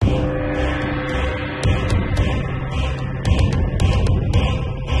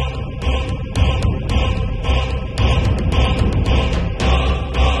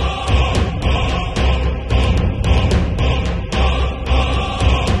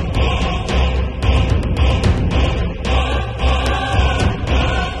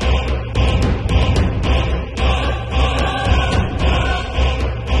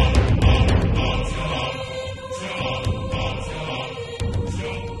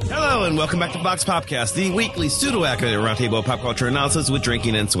Hello and welcome back to Vox Popcast, the weekly pseudo-accurate roundtable of pop culture analysis with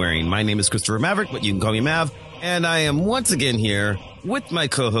drinking and swearing. My name is Christopher Maverick, but you can call me Mav, and I am once again here with my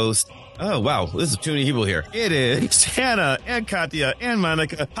co-host. Oh, wow. This is too many people here. It is Hannah and Katya and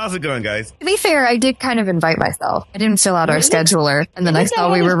Monica. How's it going, guys? To be fair, I did kind of invite myself. I didn't fill out our scheduler, and then I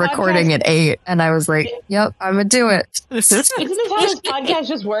saw we were recording at 8, and I was like, yep, I'm going to do it. Isn't this how this podcast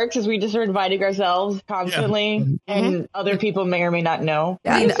just works? Is we just are inviting ourselves constantly, and other people may or may not know.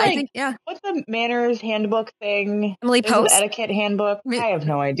 Yeah, I think, what's the manners handbook thing? Emily Post? Etiquette handbook? I have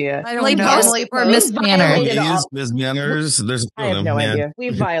no idea. Emily Post or Miss Manners? Ms. Manners? There's I have no idea.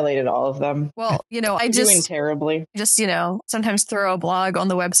 We've violated all of them. Well, I doing terribly. Just, sometimes throw a blog on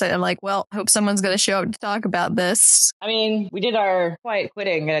the website. I'm like, well, I hope someone's going to show up to talk about this. I mean, we did our quiet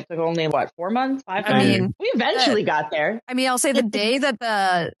quitting and it took only, 4 months? 5 months? We eventually got there. I mean, I'll say the day that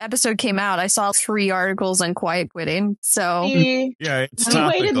the episode came out, I saw 3 articles on quiet quitting. So, yeah, it's topical.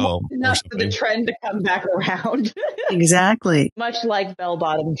 We waited enough for the trend to come back around. Exactly. Much like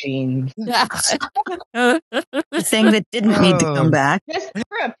bell-bottom jeans. The thing that didn't need to come back. Just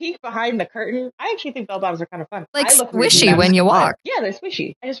for a peek behind the curtain, I actually think bell-bottoms are kind of fun. Like squishy when you walk. Yeah, they're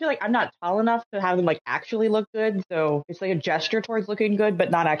squishy. I just feel like I'm not tall enough to have them actually look good. So it's like a gesture towards looking good,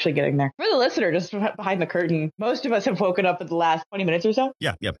 but not actually getting there. For the listener, just behind the curtain, most of us have woken up in the last 20 minutes or so.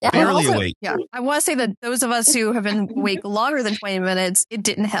 Yeah. Barely awake. Yeah. I want to say that those of us who have been awake longer than 20 minutes, it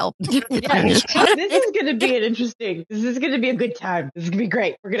didn't help. This is going to be this is going to be a good time. This is going to be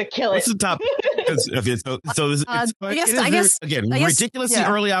great. We're going to kill it. What's the topic? So this I guess ridiculously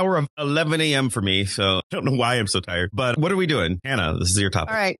early hour of 11 a.m. for me. So I don't know why I'm so tired. But what are we doing? Hannah, this is your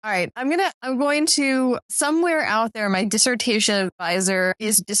topic. All right. I'm going to somewhere out there. My dissertation advisor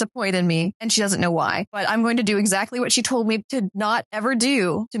is disappointed in me and she doesn't know why. But I'm going to do exactly what she told me to not ever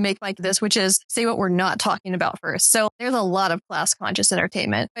do to make this, which is say what we're not talking about first. So there's a lot of class conscious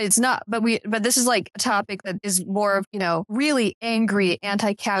entertainment. But it's not. But this is like a topic that is more of, really angry,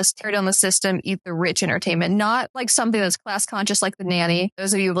 anti-caste, tear down the system, eat the rich entertainment, not like something that's class conscious like The Nanny.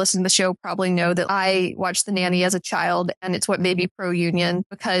 Those of you who listen to the show probably know that I watched The Nanny as a child and it's what made me pro-union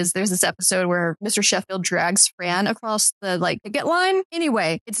because there's this episode where Mr. Sheffield drags Fran across the picket line.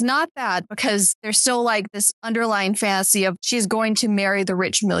 Anyway, it's not that because there's still this underlying fantasy of she's going to marry the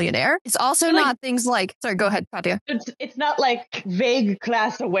rich millionaire. It's also not things like, sorry, go ahead, Katya. It's not like vague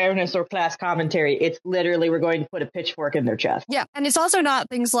class awareness or class commentary. It's literally we're going to put a pitchfork in their chest. Yeah. And it's also not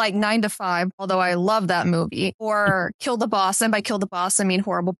things like 9 to 5, although I love that movie, or Kill the Boss. And by Kill the Boss, I mean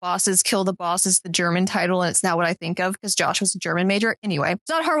Horrible Bosses. Kill the Boss is the German title, and it's not what I think of because Josh was a German major. Anyway, it's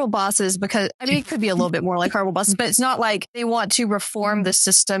not Horrible Bosses because, it could be a little bit more like Horrible Bosses, but it's not like they want to reform the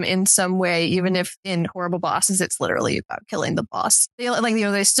system in some way, even if in Horrible Bosses, it's literally about killing the boss.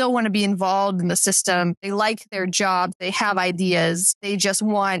 They still want to be involved in the system. They like their job. They have ideas. They just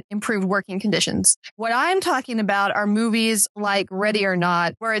want improved working conditions. What I'm talking about are movies like Ready or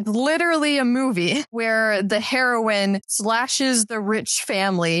Not, where it's literally a movie where the heroine slashes the rich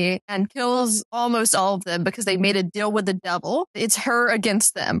family and kills almost all of them because they made a deal with the devil. It's her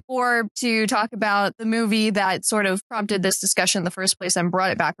against them. Or to talk about the movie that sort of prompted this discussion in the first place and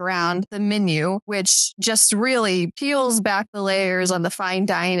brought it back around, The Menu, which just really peels back the layers on the fine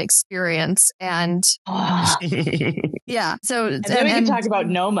dining experience. And yeah, so and then we can talk about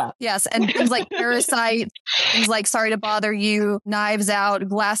Noma. Yes, and things like Parasite, things like Sorry to Bother You, Knives Out,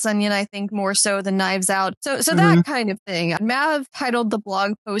 Glass Onion, I think more so than Knives Out. So that kind of thing. Mav titled the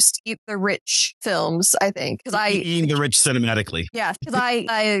blog post "Eat the Rich" films, I think, because eating the rich cinematically. Yeah, because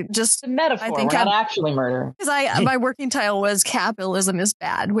I just a metaphor, I think not actually murder. Because my working title was "Capitalism is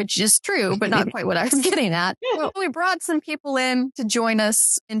Bad," which is true, but not quite what I was getting at. Well, we brought some people in to join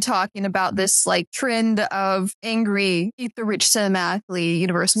us in talking about this trend of angry eat the rich cinematically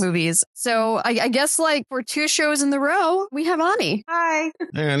universe movies. So I guess for 2 shows in the row, we have Ani. Hi.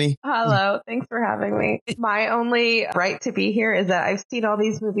 Hey, Ani. Hello. Thanks for having me. My only right to be here is that I've seen all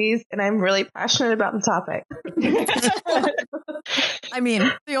these movies and I'm really passionate about the topic. I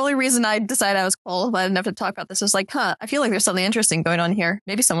mean, the only reason I decided I was qualified enough to talk about this is I feel like there's something interesting going on here.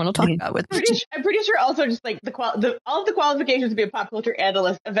 Maybe someone will talk about it with me. I'm pretty sure also just all of the qualifications to be a pop culture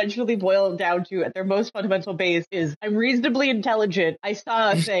analyst eventually boil down to at their most fundamental base is I'm reasonably intelligent. I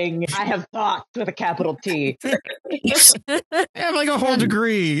saw a thing. I have thoughts with a capital T. I have a whole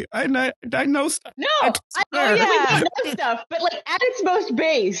degree. I know stuff. No, I know stuff, but at its most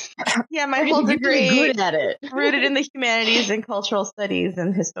base. Yeah, my whole degree good at it. Rooted in the humanities and cultural studies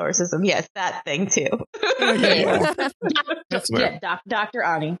and historicism. Yes, that thing too. Dr.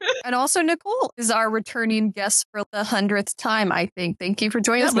 Ani. And also Nicole is our returning guest for the 100th time, I think. Thank you for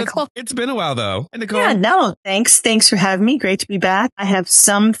joining us, Nicole. It's been a while though. And Nicole. Yeah, no, thanks Thanks for having me. Great to be back. I have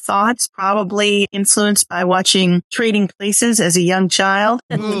some thoughts, probably influenced by watching Trading Places as a young child.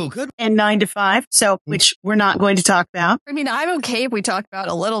 Ooh, good. And 9 to 5, so which we're not going to talk about. I mean, I'm okay if we talk about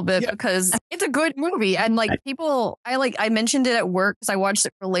it a little bit because it's a good movie. And like people, I mentioned it at work because I watched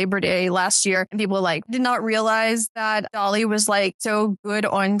it for Labor Day last year, and people like did not realize that Dolly was like so good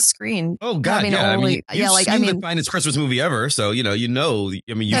on screen. Oh God, Having yeah. only- I mean, you've seen the finest Christmas movie ever, so you know.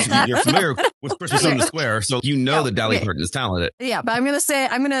 I mean, you're familiar with Christmas on the Square, so you know that Dolly Parton is talented. Yeah, but I'm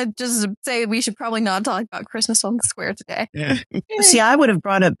gonna just say we should probably not talk about Christmas on the Square today. Yeah. See, I would have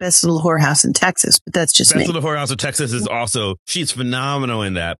brought up Best Little Whorehouse in Texas, but that's just Best me. Little Whorehouse of Texas is also, she's phenomenal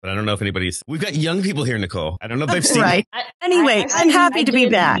in that, but I don't know if we've got young people here, Nicole. I don't know if they've seen Right. it. Anyway, I'm happy to be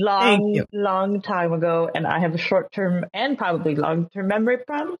back. Thank you. Long time ago, and I have a short-term and probably long-term memory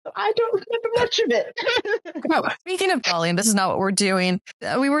problem, so I don't remember much of it. Oh, speaking of Dolly, and this is not what we're doing,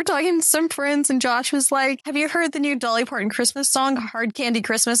 we were talking to some friends, and Josh was like, "Have you heard the new Dolly Parton Christmas song, Hard Candy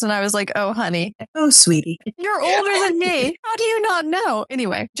Christmas?" And I was like, "Oh, honey, Oh, sweetie. you're older than me. How do you not know?"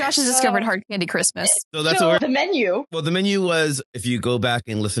 Anyway, Josh has discovered Hard Candy Christmas. So that's So what the menu. Well, the menu was, if you go back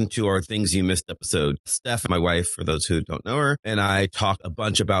and listen to our Things You Missed episode, Steph, my wife, for those who don't know her, and I talked a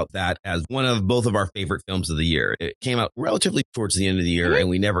bunch about that as one of both of our favorite films of the year. It came out relatively towards the end of the year, and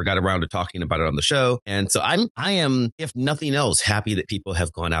we never got around to talking about it on the show. And so I am, if nothing else, happy that people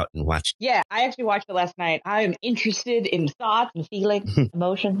have gone out and watched. Yeah, I actually watched it last night. I am interested in thoughts and feelings,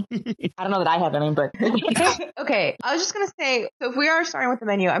 emotion. I don't know that I have any, but Okay, I was just gonna say, so if we are starting with the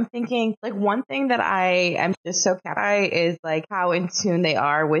menu, I'm thinking like one thing that I am just so cat eye is like how in tune they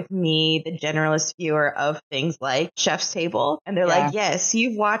are with me, the generalist viewer of things like Chef's Table, and they're like, yes,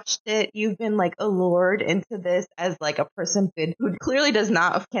 you've watched it, you've been like allured into this as like a person who clearly does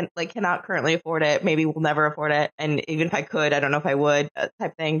not cannot currently afford it, maybe will never afford it, and even if I could, I don't know if I would,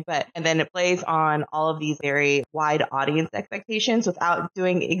 type thing. But and then it plays on all of these very wide audience expectations without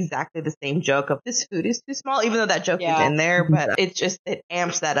doing exactly the same joke of this food is too small, even though that joke is in there, but it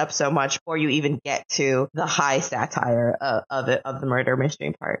amps that up so much before you even get to the high satire of the murder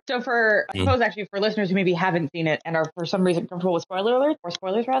mystery part. So I suppose actually for listeners who maybe haven't seen it and are for some reason comfortable with spoilers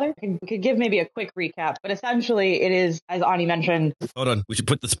rather, we could give maybe a quick recap. But essentially it is, as Ani mentioned. Hold on. We should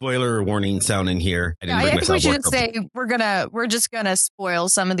put the spoiler warning sound in here. I think we should say we're just gonna spoil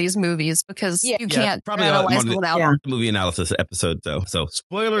some of these movies because you can't probably analyze them without movie analysis episode though. So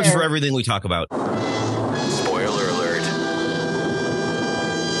spoilers for everything we talk about. Spoiler alert.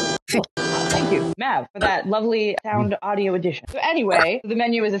 Thank you, Mav, for that lovely sound audio edition. So anyway, the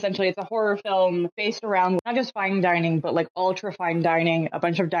menu is essentially, it's a horror film based around not just fine dining, but like ultra fine dining. A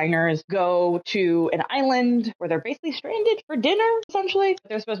bunch of diners go to an island where they're basically stranded for dinner, essentially.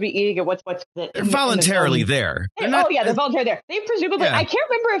 They're supposed to be eating at what's they're voluntarily there. They're voluntarily there. They presumably, I can't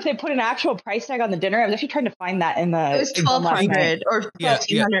remember if they put an actual price tag on the dinner. I was actually trying to find that in the. It was 1,200 or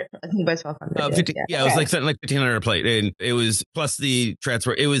 1,500. I think it was 1,200. It was like something like 1,500 a plate, and it was plus the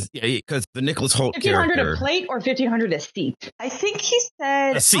transfer. It was because the Nicholas Hoult 1,500 character. a plate or 1,500 a seat. I think he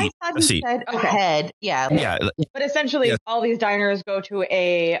said a seat. I thought he said a head. Yeah. But essentially, all these diners go to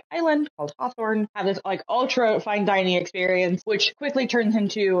a island called Hawthorne, have this like ultra fine dining experience, which quickly turns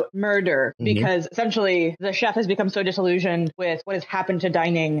into murder because essentially the chef has become so disillusioned with what has happened to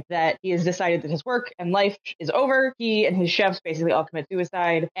dining that he has decided that his work and life is over. He and his chefs basically all commit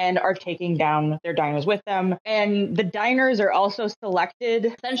suicide and are taking down their diners with them. And the diners are also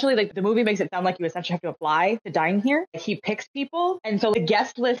selected. Essentially, like the movie makes it sound like you essentially have to apply to dine here. He picks people. And so the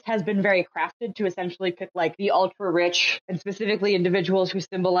guest list has been very crafted to essentially pick like the ultra rich and specifically individuals who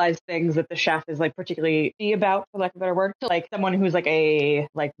symbolize things that the chef is like particularly about, for lack of a better word. So like someone who's like a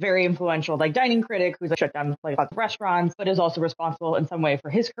like very influential like dining critic who's like shut down like lots of restaurants, but is also responsible in some way for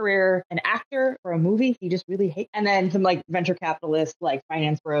his career, an actor for a movie he just really hates. And then some like venture capitalists, like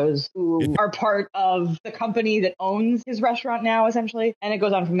finance bros who are part of the company that owns his restaurant now, essentially. And it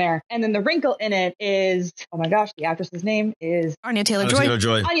goes on from there. And then the wrinkle in it is, oh my gosh, the actress's name is Anya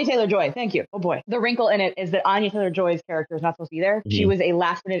Taylor-Joy. Anya Taylor-Joy. Thank you. Oh boy. The wrinkle in it is that Anya Taylor-Joy's character is not supposed to be there. She was a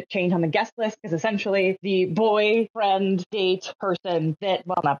last minute change on the guest list because essentially the boyfriend date person that,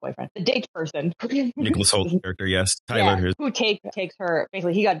 well, not boyfriend, the date person. Nicholas Hoult character, yes. Tyler. Who takes her,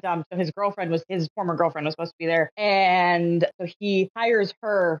 basically he got dumped. So his former girlfriend was supposed to be there. And so he hires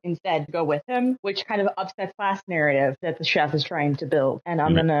her instead to go with him, which kind of upsets class narrative that the chef is trying to build. And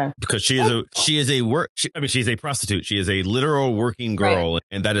I'm gonna, because she is She is she's a prostitute. She is a literal working girl. Right.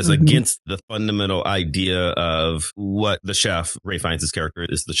 And that is against the fundamental idea of what the chef, Ray Fiennes' character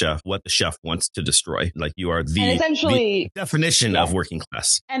is the chef, what the chef wants to destroy. Like you are the definition of working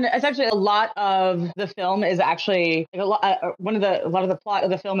class. And essentially a lot of the film is actually like a lot of the plot of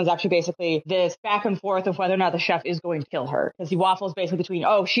the film is actually basically this back and forth of whether or not the chef is going to kill her, because he waffles basically between,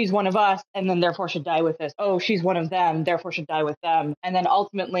 oh, she's one of us and then therefore should die with this, oh, she's one of them therefore should die with them, and then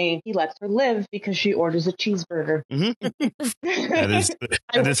ultimately he lets her live because she orders a cheeseburger.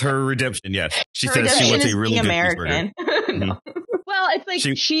 That is her redemption. Yes, she says she wants a really good American cheeseburger. Well, it's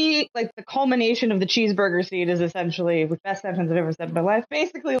like she like the culmination of the cheeseburger scene is essentially the best sentence I've ever said in my life.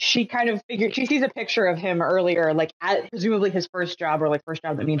 Basically, she kind of figured, she sees a picture of him earlier, like at presumably his first job, or like first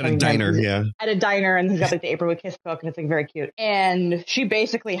job that means at a diner, at a diner, and he's got like the apron with Kiss Cook, and it's like very cute. And she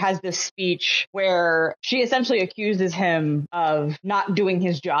basically has this speech where she essentially accuses him of not doing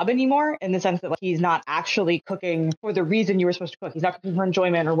his job anymore, in the sense that like he's not actually cooking for the reason you were supposed to cook. He's not cooking for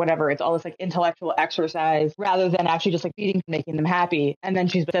enjoyment or whatever. It's all this like intellectual exercise rather than actually just like feeding, making them happy. And then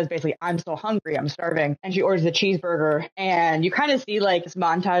she says basically, I'm so hungry, I'm starving. And she orders the cheeseburger. And you kind of see like this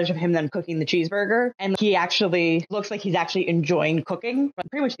montage of him then cooking the cheeseburger. And he actually looks like he's actually enjoying cooking, but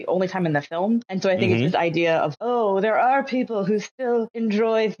pretty much the only time in the film. And so I think it's this idea of, oh, there are people who still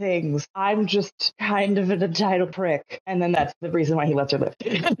enjoy things. I'm just kind of an entitled prick. And then that's the reason why he lets her live.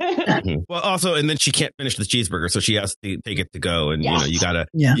 Well, also, and then she can't finish the cheeseburger, so she has to take it to go. And, you know, you gotta,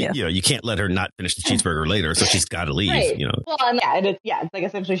 you can't let her not finish the cheeseburger later. So she's got to leave, you know. Well, and it's like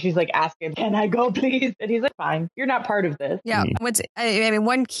essentially she's like asking, can I go please? And he's like, fine, you're not part of this. Yeah. I mean,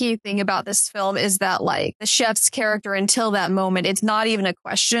 one key thing about this film is that like the chef's character, until that moment, it's not even a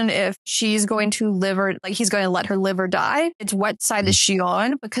question if she's going to live or like he's going to let her live or die. It's what side is she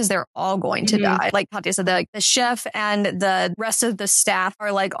on, because they're all going to die. Like Katya said, the chef and the rest of the staff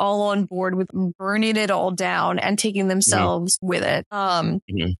are like all on board with burning it all down and taking themselves with it.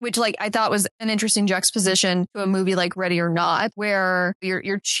 Which like I thought was an interesting juxtaposition to a movie like Ready or Not, where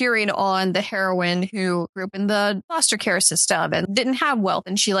you're cheering on the heroine who grew up in the foster care system and didn't have wealth,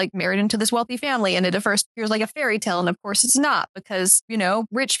 and she like married into this wealthy family, and it at first appears like a fairy tale, and of course it's not, because you know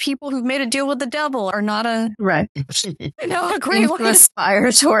rich people who've made a deal with the devil are not a a great one to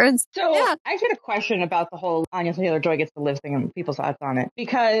aspire towards. So I had a question about the whole Anya Taylor-Joy gets to live thing and people's thoughts on it,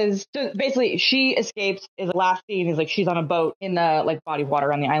 because so basically she escapes. Is the last scene is like she's on a boat in the like body of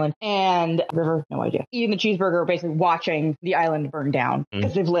water on the island, and river, no idea, eating the cheeseburger, basically watching the island burn down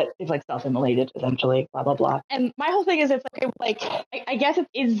because they've like self-immolated essentially, blah blah blah. And my whole thing is, it's okay, like I guess it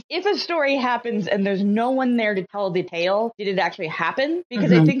is, if a story happens and there's no one there to tell the tale, did it actually happen?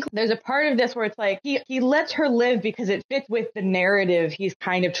 Because I think there's a part of this where it's like he lets her live because it fits with the narrative he's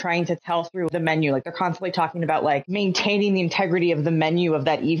kind of trying to tell through the menu. Like they're constantly talking about like maintaining the integrity of the menu of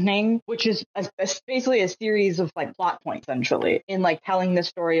that evening, which is basically a series of like plot points essentially in like telling the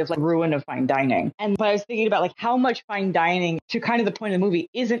story of like ruin of fine dining. And but I was thinking about like how much fine dining, to kind of the point of the movie,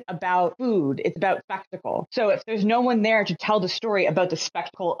 isn't about food, it's about spectacle. So if there's no one there to tell the story about the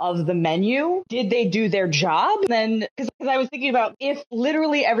spectacle of the menu, did they do their job? Then because I was thinking about, if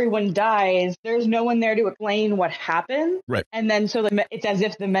literally everyone dies, there's no one there to explain what happened, right? And then so it's as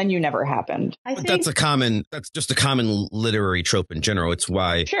if the menu never happened. I think that's just a common literary trope in general. It's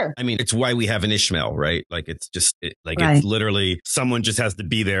why I mean, it's why we have an Ishmael, right? Like it's just it's literally someone just has to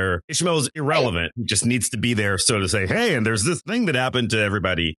be there. Ishmael's irrelevant. He just needs to be there, so to say, hey, and there's this thing that happened to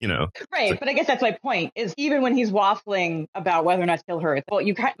everybody, you know. Right, but I guess that's my point, is even when he's waffling about whether or not to kill her, well,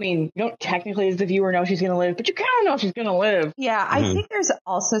 you can't, I mean, you don't technically as the viewer know she's going to live, but you kind of know she's going to live. Yeah, I think there's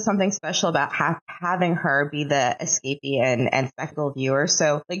also something special about having her be the escapee and spectacle viewer.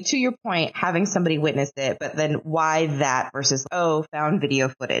 So, like, to your point, having somebody witness it, but then why that versus, found video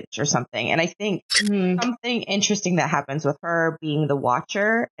footage or something. And I think something interesting that happens with her being the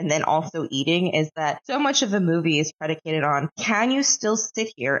watcher and then also eating is that so much of the movie is predicated on, can you still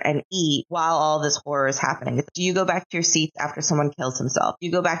sit here and eat while all this horror is happening? Do you go back to your seats after someone kills himself? Do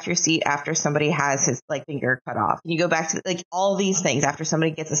you go back to your seat after somebody has his like finger cut off? Can you go back to like all these things after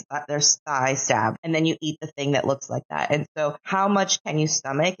somebody gets their thigh stabbed, and then you eat the thing that looks like that? And so how much can you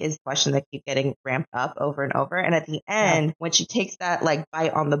stomach is a question that keeps getting ramped up over and over. And at the end, when she takes that like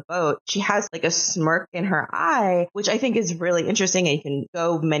bite on the boat, she has like a smirk in her eye, which I think is really interesting, and you can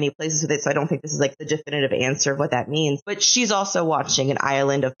go many places with it. So I don't think this is like the definitive answer of what that means, but but she's also watching an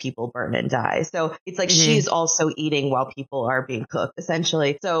island of people burn and die. So it's like she's also eating while people are being cooked,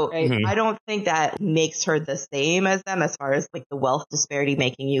 essentially. So I don't think that makes her the same as them as far as like the wealth disparity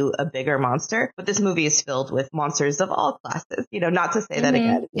making you a bigger monster. But this movie is filled with monsters of all classes. Not to say that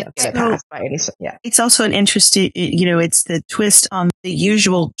again, get it passed by any. It's also an interesting, it's the twist on the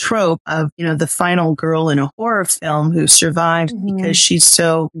usual trope of, the final girl in a horror film who survives because she's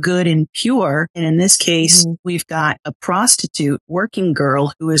so good and pure. And in this case, we've got a prostitute working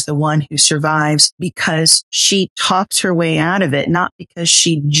girl who is the one who survives because she talks her way out of it, not because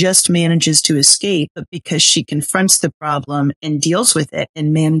she just manages to escape, but because she confronts the problem and deals with it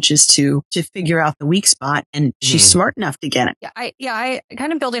and manages to figure out the weak spot. And she's smart enough to get it. I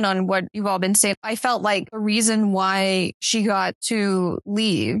kind of building on what you've all been saying. I felt like the reason why she got to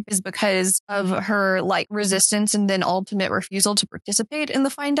leave is because of her like resistance and then ultimate refusal to participate in the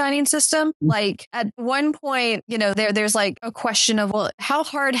fine dining system. Like at one point, there's like a question of, well, how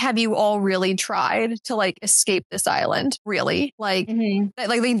hard have you all really tried to like escape this island? Really? Like,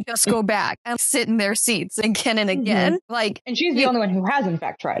 like they just go back and sit in their seats again and again. Like, and she's the only one who has in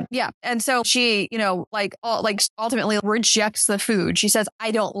fact tried. Yeah. And so she, ultimately rejects the food. She says,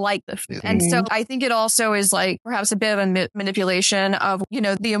 I don't like the food. And so I think it also is like perhaps a bit of a manipulation of,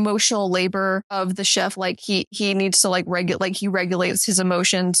 the emotional labor of the chef. Like he needs to like he regulates his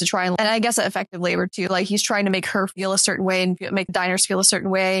emotions to try and I guess effective labor too. Like he's trying to make her feel a certain way and make diners feel a certain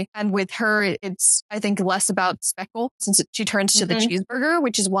way. And with her, it's, I think, less about speckle since she turns to the cheeseburger,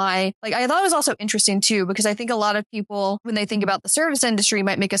 which is why I thought it was also interesting too, because I think a lot of people, when they think about the service industry,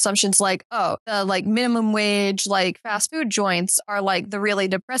 might make assumptions like, oh, the like minimum wage, like fast food joints are like the really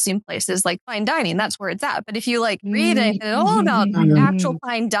depressing places, like fine dining. That's where it's at. But if you like read it at all about actual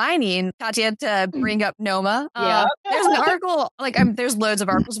fine dining, Katya, to bring up Noma, there's an article, there's loads of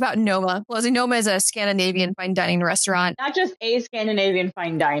articles about Noma. Well, Noma is a Scandinavian fine dining restaurant. Not just a Scandinavian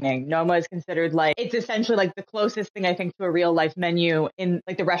fine dining. Noma is considered it's essentially like the closest thing I think to a real life menu in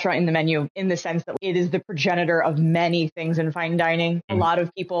like the restaurant in the menu, in the sense that it is the progenitor of many things in fine dining. A lot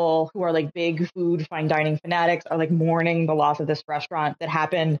of people who are like big food fine dining fanatics are like mourning the loss of this restaurant that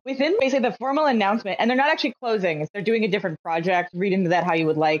happened within basically the formal announcement. And they're not actually closing. They're doing a different project. Read into that how you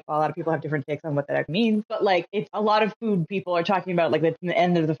would like. A lot of people have different takes on what that means. But like it's a lot of food people are talking about like it's the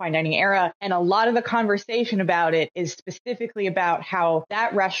end of the fine dining era. And a lot of the conversation about it is specifically about how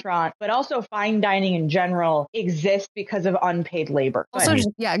that restaurant, but also fine dining in general, exists because of unpaid labor. Also,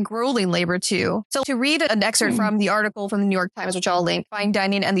 grueling labor too. So to read an excerpt from the article from the New York Times, which I'll link, Fine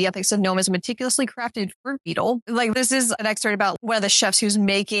Dining and the Ethics of Noma's Meticulously Crafted Fruit Beetle. Like this is an excerpt about one of the chefs who's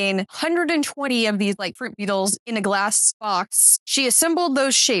making 120 of these like fruit beetles in a glass box. She assembled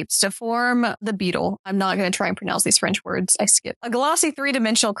those shapes to form the beetle. I'm not going to try and pronounce these French words. I skip. A glossy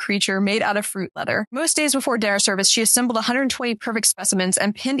three-dimensional creature made out of fruit leather. Most days before dinner service, she assembled 120 perfect specimens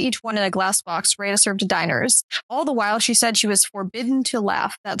and pinned each one in a glass box ready to serve to diners. All the while, she said she was forbidden to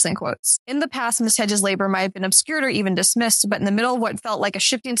laugh. That's in quotes. In the past, Miss Hedges' labor might have been obscured or even dismissed, but in the middle of what felt like a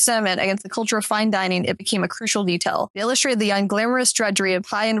shifting sentiment against the culture of fine dining, it became a crucial detail. It illustrated the unglamorous drudgery of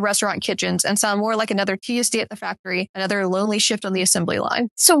high-end restaurant kitchens and sounded more like another tedious day at the factory, another lonely shift on the assembly line.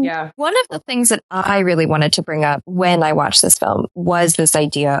 So one of the things that I really wanted to bring up when I watched this film was this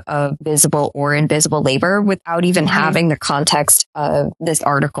idea of visible or invisible labor without even having the context of this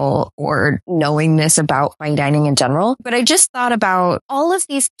article or knowing this about fine dining in general. But I just thought about all of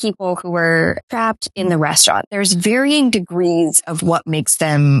these people who were trapped in the restaurant. There's varying degrees of what makes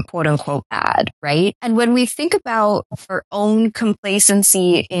them quote unquote bad, right? And when we think about our own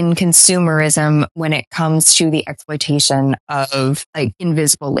complacency in consumerism when it comes to the exploitation of like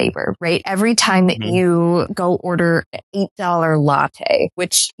invisible labor, right? Every time that you go order an $8 latte,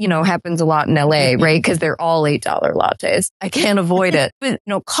 which, happens a lot in LA, right? Because they're all $8 lattes. I can't avoid it. But,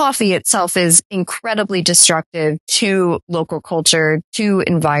 coffee itself is incredibly destructive to local culture, to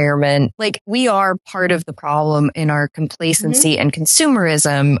environment. Like we are part of the problem in our complacency and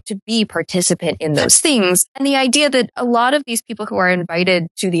consumerism to be participant in those things. And the idea that a lot of these people who are invited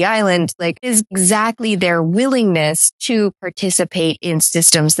to the island, like is exactly their willingness to participate in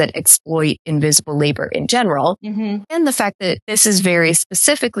systems that exploit invisible labor in general. And the fact that this is very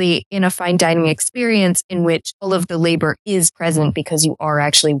specifically in a fine dining experience in which all of the labor is present because you are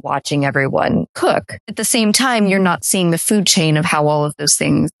actually watching everyone cook. At the same time, you're not seeing the food chain of how all of those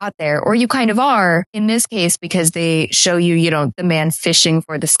things got there, or you kind of are in this case because they show you, the man fishing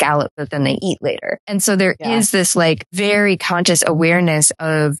for the scallop that then they eat later. And so there is this like very conscious awareness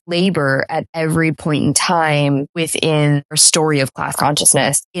of labor at every point in time within our story of class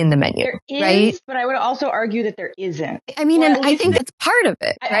consciousness in the menu, right? But I would also argue that there isn't. I mean, and I think that's part of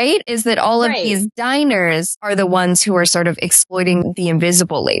it, right? Is that all of these diners labors are the ones who are sort of exploiting the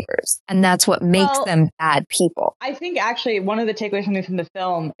invisible labors. And that's what makes them bad people. I think actually one of the takeaways from the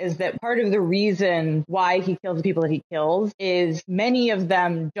film is that part of the reason why he kills the people that he kills is many of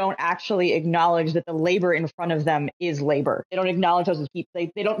them don't actually acknowledge that the labor in front of them is labor. They don't acknowledge those as people.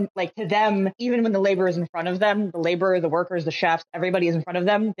 They don't, like, to them, even when the labor is in front of them, the labor, the workers, the chefs, everybody is in front of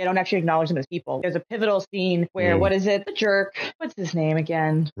them. They don't actually acknowledge them as people. There's a pivotal scene where, what is it? The jerk. What's his name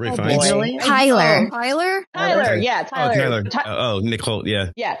again? Ray Fiennes? Tyler. Tyler. Yeah, Tyler. Nick Holt.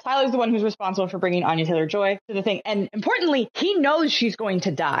 Yeah. Yeah, Tyler's the one who's responsible for bringing Anya Taylor-Joy to the thing. And importantly, he knows she's going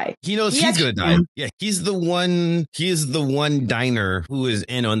to die. He knows he's going to die. Yeah, he's the one diner who is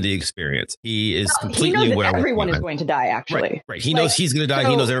in on the experience. He is completely he knows aware that everyone is going to die, actually. Right. He knows he's going to die.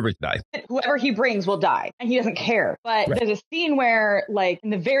 He knows everybody's going to die. Whoever he brings will die, and he doesn't care. But there's a scene where, like, in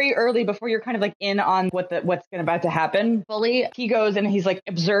the very early, before you're kind of like in on what's about to happen fully, he goes and he's like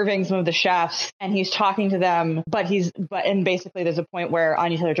observing some of the chefs, and he's talking to them, and basically there's a point where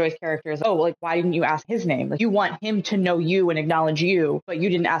Anya Taylor-Joy's character is, like, why didn't you ask his name? Like, you want him to know you and acknowledge you, but you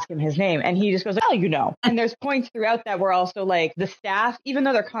didn't ask him his name. And he just goes, oh, you know. And there's points throughout that where also, like, the staff, even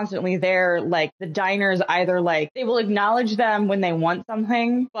though they're constantly there, like, the diners either, like, they will acknowledge them when they want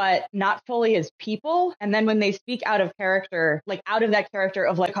something, but not fully as people. And then when they speak out of character, like, out of that character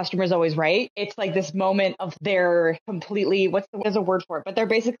of, like, customer's always right, it's like this moment of their completely, there's a word for it, but they're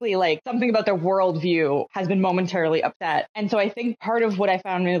basically, like, something about their worldview has been momentarily upset. And so I think part of what I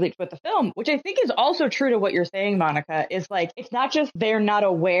found really with the film, which I think is also true to what you're saying, Monica, is, like, it's not just they're not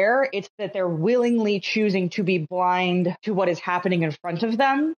aware, it's that they're willingly choosing to be blind to what is happening in front of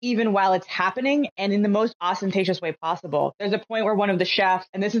them, even while it's happening, and in the most ostentatious way possible. There's a point where one of the chefs,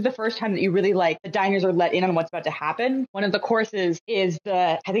 and this is the first time that you really, like, the diners are let in on what's about to happen. One of the courses is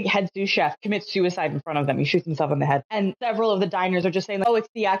I think head sous chef commits suicide in front of them. He shoots himself in the head. And several of the diners are just saying, like, oh, it's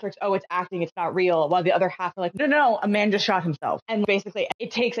theatrics, oh, it's acting, it's not real. While the other half are like, no, a man just shot himself. And basically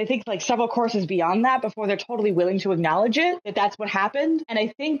it takes, I think, like, several courses beyond that before they're totally willing to acknowledge it, that that's what happened. And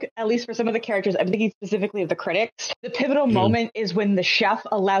I think, at least for some of the characters, I'm thinking specifically of the critics, the pivotal moment is when the chef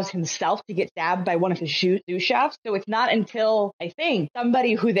allows himself to get stabbed by one of his sous chefs. So it's not until, I think,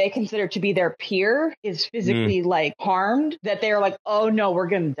 somebody who they consider to be their peer is physically like harmed that they're like, oh no, we're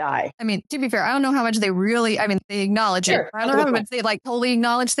going to die. I mean, to be fair, I don't know how much they really, they acknowledge it. I don't know how much they, like, totally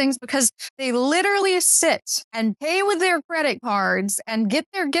acknowledge things, because they literally sit and pay with their credit cards and get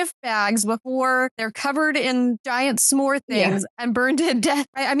their gift bags before they're covered in giant s'more things and burned to death.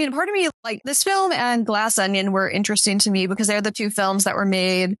 I mean, part of me, like, this film and Glass Onion were interesting to me because they're the two films that were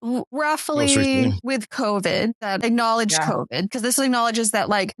made roughly with COVID, that acknowledged COVID, because this acknowledges that,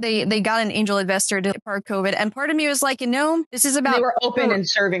 like, they got an angel investor to part COVID. And part of me was like, this is about, they were open and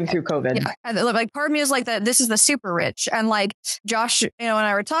serving through COVID. Yeah. Like, part of me is like that. This is the super rich. And, like, Josh, and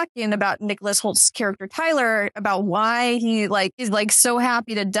I were talking about Nicholas Holt's character, Tyler, about why he, like, is, like, so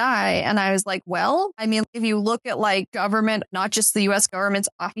happy to die. And I was like, well, I mean, if you look at, like, government, not just the US government's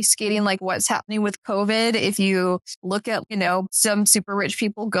obfuscating, like, what's happening with COVID, if you look at, some super rich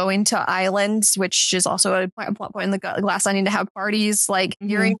people going to islands, which is also a plot point in the Glass Onion, to have parties, like,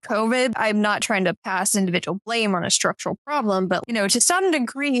 during COVID. I'm not trying to pass individual blame on a structural problem, but, to some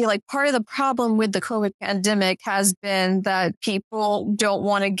degree, like, part of the problem with the COVID pandemic has been that people don't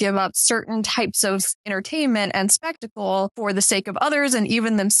want to give up certain types of entertainment and spectacle for the sake of others and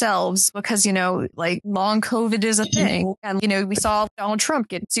even themselves, because, like, long COVID is a thing. And, we saw Donald Trump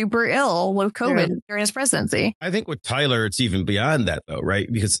get super ill with COVID during his presidency. I think with Tyler, it's even beyond that, though, right?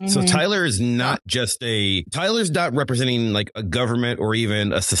 Because so Tyler is not Tyler's not representing, like, a government or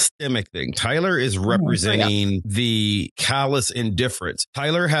even a systemic thing. Tyler is representing the callous indifference.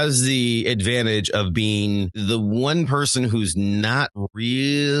 Tyler has the advantage of being the one person who's not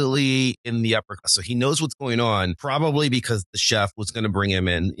really in the upper class. So he knows what's going on, probably because the chef was going to bring him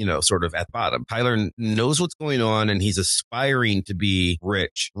in, sort of at the bottom. Tyler knows what's going on, and he's aspiring to be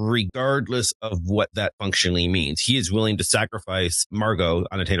rich, regardless of what that functionally means. He is willing to sacrifice Margot,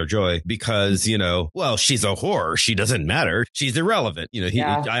 Anya Taylor-Joy, because, well, she's a whore. She doesn't matter. She's irrelevant.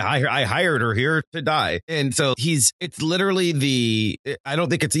 I hired her here to die. And so it's literally I don't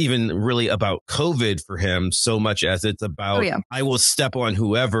think it's even really about COVID for him so much as it's about, I will step on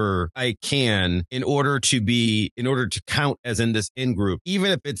whoever I can in order to count as in this in group,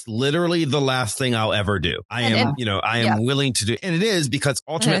 even if it's literally the last thing I'll ever do. I am willing to do. And it is because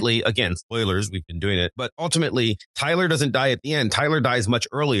ultimately, again, spoilers, we've been doing it, but ultimately Tyler doesn't die at the end. Tyler dies much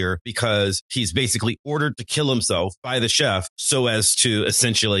earlier because he's basically ordered to kill himself by the chef so as to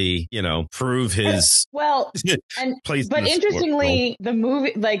essentially, prove his place. But interestingly, the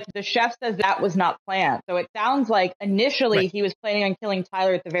movie, like, the chef says that was not planned. So it sounds like initially he was planning on killing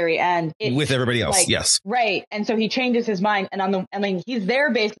Tyler at the very end. With everybody else. Like, yes. Right. And so he changes his mind. And he's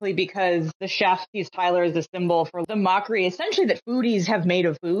there basically because the chef sees Tyler as a symbol for the mockery, essentially, that foodies have made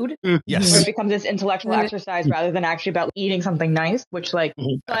of food. Yes. Where it becomes this intellectual exercise rather than actually about eating something nice, which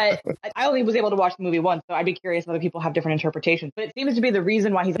but I only was able to watch the movie once, so I'd be curious if other people have different interpretations. But it seems to be the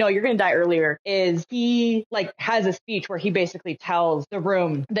reason why he's, no, you're going to die earlier, is he has a speech where he basically tells the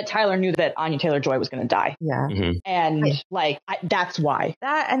room that Tyler knew that Anya Taylor-Joy was going to die. Yeah. And that's why.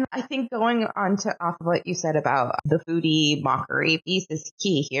 That, and I think going on to off of what you said about the foodie mockery piece is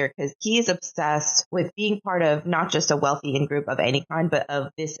key here, because he is obsessed with being part of not just a wealthy in-group of any kind, but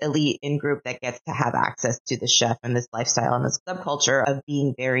of this elite in-group that gets to have access to the chef and this lifestyle and this subculture of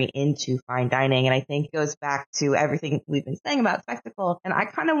being very into fine dining. And I think it goes back to everything we've been saying about spectacle. And I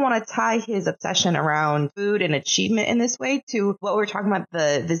kind of want to tie his obsession around food and achievement in this way to what we're talking about,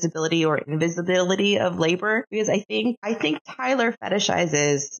 the visibility or invisibility of labor, because I think Tyler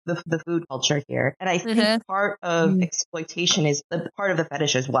fetishizes the food culture here. And I think part of exploitation is the part of the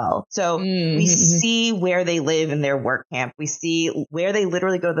fetish as well. So we see where they live in their work camp. We see where they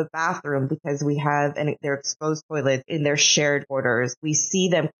literally go to the bathroom because we have their exposed toilets in their shared quarters. We see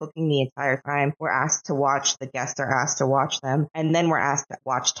them cooking the entire time. We're asked to watch, the guests are asked to watch them. And then we're asked to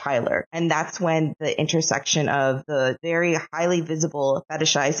watch Tyler. And that's when the intersection of the very highly visible,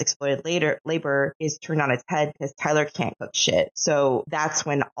 fetishized, exploited labor is turned on its head because Tyler can't cook shit. So that's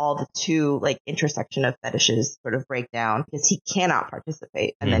when all the two intersection of fetishes sort of break down because he cannot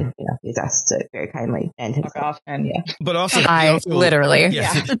participate. And then, he's asked to very kindly end himself. And But also, literally.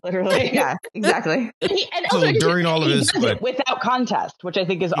 Yeah, literally. Yeah, exactly. And So also, during all of his, without contest, which I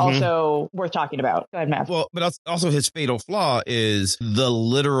think is also worth talking about. Go ahead, Matt. Well, but also his fatal flaw is the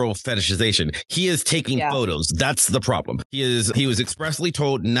literal fetishization. He is taking photos. That's the problem. He was expressly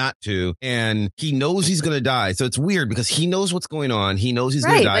told not to, and he knows he's going to die. So it's weird because he knows what's going on. He knows he's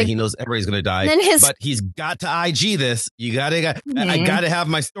going to die. He knows everybody's going to die. But he's got to IG this. I got to have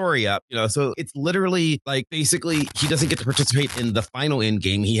my story up. So it's literally basically he doesn't get to participate in the final end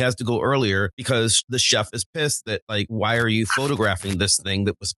game. He has to go earlier because the chef is pissed that why are you photographing this thing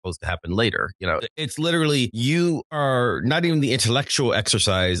that was supposed to happen later? It's literally, you are not even the intellectual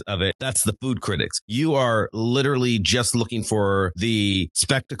exercise of it. That's the food critics. You are literally just looking for the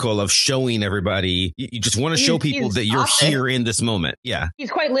spectacle of showing everybody. You just want to show people that you're here in this moment. Yeah.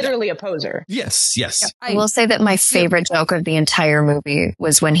 He's quite literally a poser. Yes. I will say that my favorite joke of the entire movie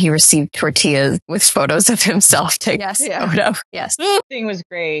was when he received tortillas with photos of himself taking a photo. Yes. The thing was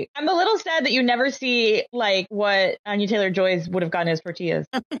great. I'm a little sad that you never see what Anya Taylor-Joy would have gotten as tortillas.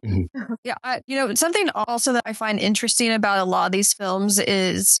 Something also that I find interesting about a lot of these films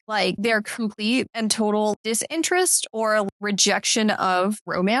is their complete and total disinterest or rejection of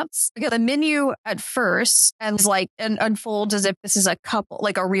romance. Because the menu at first and unfolds as if this is a couple,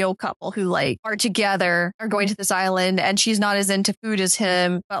 a real couple who are together, are going to this island, and she's not as into food as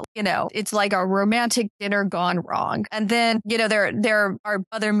him, but it's like a romantic dinner gone wrong. And then there are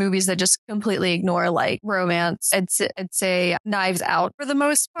other movies that just completely ignore romance. I'd say Knives Out for the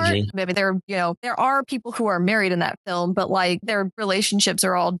most part. Maybe there are people who are married in that film, but their relationships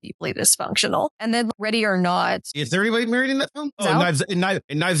are all deeply dysfunctional. And then Ready or Not. Is there anybody married in that film?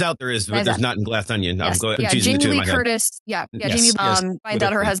 Knives Out there is, but there's not in Glass Onion. Yes. I'm confusing Jamie the two Lee in my head. Curtis. Jamie finds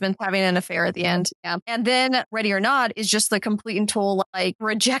out her husband's having an affair at the end. Yeah. And then Ready or Not is just the complete and total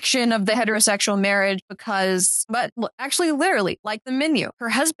rejection of the heterosexual marriage but actually literally the menu, her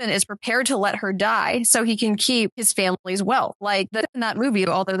husband is prepared to let her die so he can keep his family's wealth. In that movie,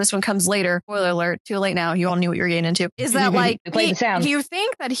 although this one comes later, spoiler alert, too late now, you all knew what you're getting into, is that you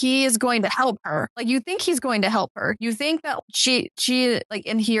think that he is going to help her. You think he's going to help her. You think that she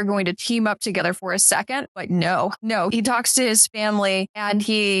and he are going to team up together for a second, but no. He talks to his family and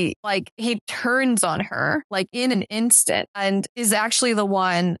he turns on her in an instant and is actually the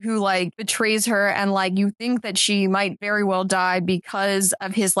one who betrays her, and you think that she might very well die because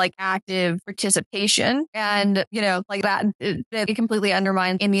of his active participation, and that it completely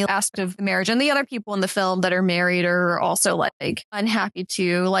undermines any aspect of the marriage. And the other people in the film that are married are also unhappy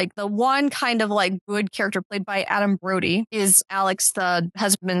too. The one kind of good character played by Adam Brody is Alex, the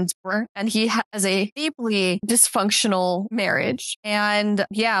husband's brother, and he has a deeply dysfunctional marriage. And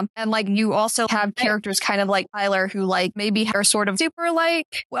you also have characters kind of like Tyler who maybe are sort of super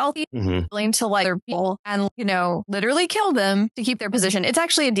wealthy, willing to other people and literally kill them to keep their position. It's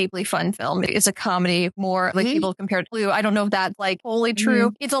actually a deeply fun film. It's a comedy, more people compared to Blue. I don't know if that's wholly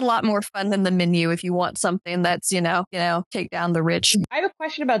true. It's a lot more fun than The Menu if you want something that's take down the rich. I have a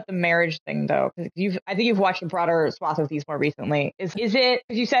question about the marriage thing though, because I think you've watched a broader swath of these more recently. Is it,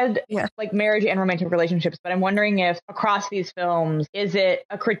 because you said like marriage and romantic relationships, but I'm wondering if across these films, is it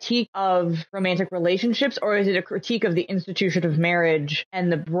a critique of romantic relationships, or is it a critique of the institution of marriage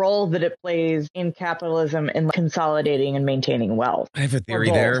and the role that it plays in capitalism in consolidating and maintaining wealth? I have a theory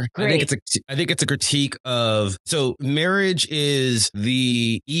there. I think it's a critique of, so marriage is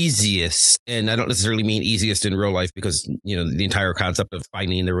the easiest, and I don't necessarily mean easiest in real life because, you know, the entire concept of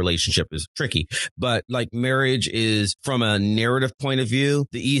finding the relationship is tricky, but like marriage is, from a narrative point of view,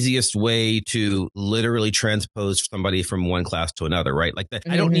 the easiest way to literally transpose somebody from one class to another, right? Like that.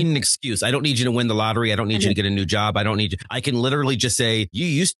 I don't need an excuse. I don't need you to win the lottery. I don't need you to get a new job. I can literally just say, you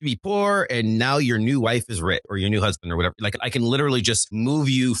used to be poor and now your new wife is rich, or your new husband or whatever. Like I can literally just move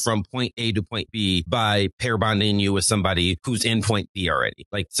you from point A to point B by pair bonding you with somebody who's in point B already.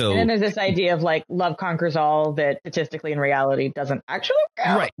 Like, so. And then there's this idea of like love conquers all that statistically in reality doesn't actually work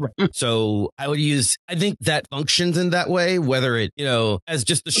out. Right. So I think that functions in that way, whether it, you know, as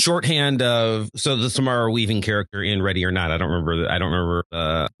just the shorthand of, so the Samara Weaving character in Ready or Not, I don't remember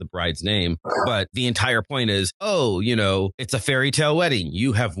the bride's name, but the entire point is, oh, you know, it's a fairy tale wedding.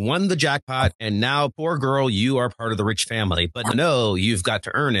 You have won the jackpot and now, poor girl, you are part of the rich family. But no, you've got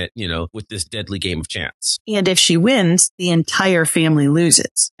to earn it, you know, with this deadly game of chance. And if she wins, the entire family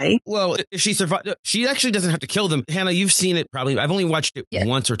loses, right? Well, if she survives, she actually doesn't have to kill them. Hannah, you've seen it probably. I've only watched it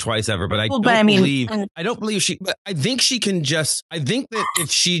once or twice ever, but I don't believe she, but I think she can just, I think that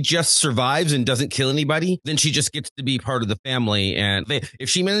if she just survives and doesn't kill anybody, then she just gets to be part of the family. And if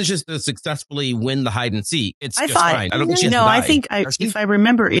she manages to successfully win the hide and seek, it's just fine. I don't think she has to die. I think if I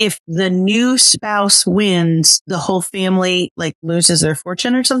remember, if the new spouse wins, the whole family like loses their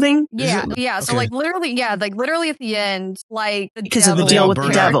fortune or something. Yeah. Yeah. So like literally at the end, like because of the deal with the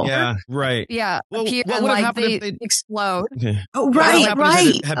devil. Yeah. Right. Yeah. Well, appear, what and would have like happened they if they explode? Okay. Oh,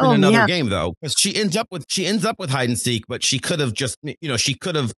 right. It had been another game though, because she ends up with hide and seek, but she could have just, you know, she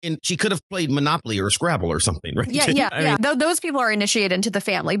could have played Monopoly or Scrabble or something, right? Yeah. Those people are initiated into the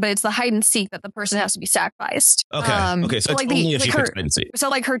family, but it's the hide and seek that the person has to be sacrificed. Okay. So it's only if she picks hide and seek. So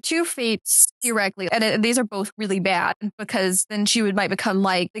like her two fates theoretically, and these are both really bad because then she might become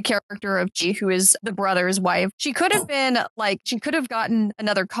like the character of G, who is the brother's wife. She could have been like, she could have gotten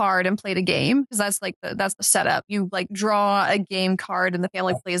another card and played a game, because that's like that's the setup. You like draw a game card and the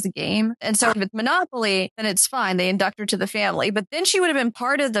family plays the game. And so if it's Monopoly, then it's fine. They induct her to the family, but then she would have been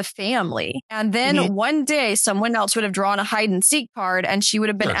part of the family. And then one day someone else would have drawn a hide and seek card and she would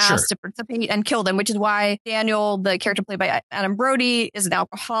have been asked to participate and kill them, which is why Daniel, the character played by Adam Brody, is an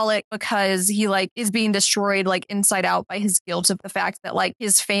alcoholic, because he like is being destroyed like inside out by his guilt of the fact that like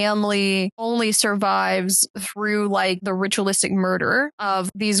his family only survives through like the ritualistic murder of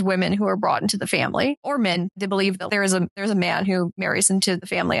these women who are brought into the family, or men. They believe that there's a man who marries into the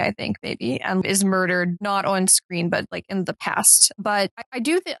family, I think maybe, and is murdered not on screen but like in the past. But I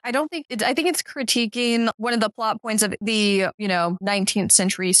think it's critiquing one of the plot points of the 19th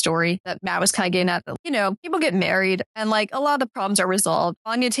century story that Matt was kind of getting at. That people get married and like a lot of the problems are resolved.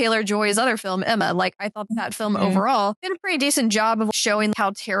 Anya Taylor-Joy's other film, Emma, like I thought that film overall did a pretty decent job of showing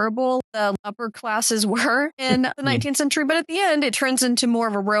how terrible the upper classes were in the 19th century. But at the end, it turns into more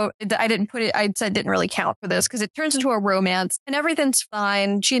of a I said didn't really count for this because it turns into a romance and everything's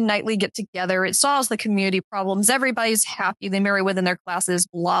fine. She and Knightley get together. It solves the community problems. Everybody's happy. They marry within their classes,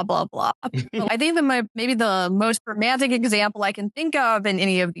 blah, blah, blah. I think maybe the most romantic example I can think of in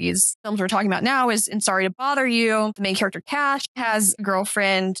any of these films we're talking about now is in Sorry to Bother You. The main character, Cash, has a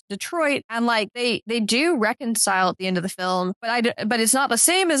girlfriend, Detroit, and like they do reconcile at the end of the film, but it's not the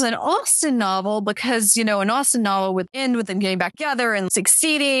same as an Austen novel, because an Austen novel would end with them getting back together and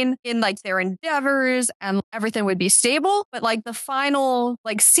succeeding in like their endeavors and everything would be stable. But like the final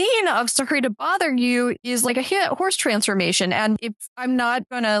like scene of Sorry to Bother You is like a horse transformation. And if I'm not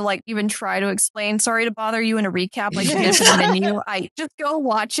gonna like even try to explain Sorry to Bother You in a recap like this is the menu, I just go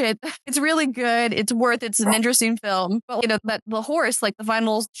watch it. It's really good. It's an interesting film. But that the horse, like the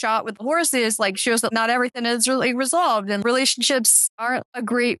final shot with the horse is like shows that not everything is really resolved, and relationships aren't a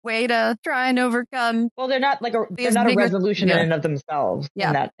great way to try and overcome. Well, they're not like a resolution in and of themselves.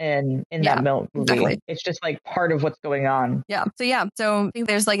 In that movie, exactly. It's just like part of what's going on. So I think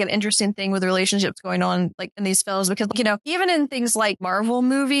there's like an interesting thing with relationships going on like in these films, because even in things like Marvel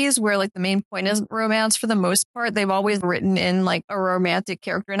movies where like the main point isn't romance, for the most part they've always written in like a romantic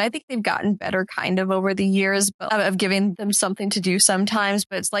character, and I think they've gotten better kind of over the years of giving them something to do sometimes.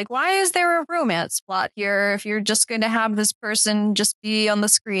 But it's like, why is there a romance plot here if you're just going to have this person just be on the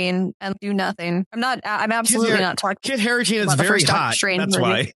screen and do nothing? I'm absolutely not talking. Kit Harington is very hot. That's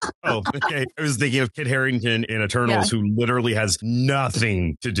why. Oh, okay. I was thinking of Kit Harington in Eternals, who literally literally has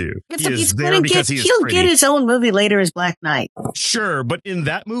nothing to do. But He is there because he is he'll pretty. get his own movie later as Black Knight. Sure, but in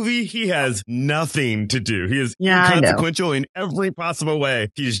that movie, he has nothing to do. He is Yeah, I know. inconsequential in every possible way.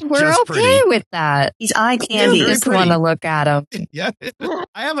 He's We're just okay pretty. with that. He's eye You candy. very just pretty. want to look at him. Yeah.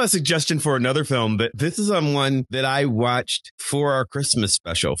 I have a suggestion for another film, but this is on one that I watched for our Christmas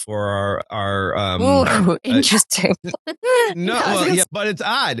special, for our Ooh, interesting. no, well, yeah, but it's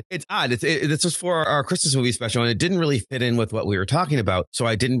odd. It's odd. This was for our Christmas movie special, and it didn't really fit in with what we were talking about, so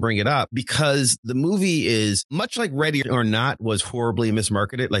I didn't bring it up because the movie is much like Ready or Not was horribly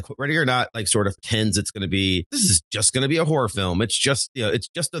mismarketed. Like Ready or Not, like sort of tends it's going to be, this is just going to be a horror film. It's just, it's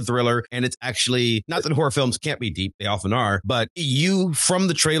just a thriller, and it's actually not that horror films can't be deep. They often are, but you, from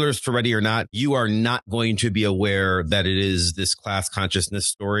the trailers to Ready or Not, you are not going to be aware that it is this class consciousness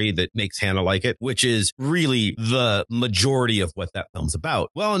story that makes Hannah like it, which is really the majority of what that film's about.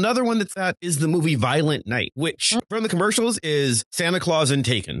 Well, another one that's that is the movie Violent Night, which from the commercials is Santa Claus and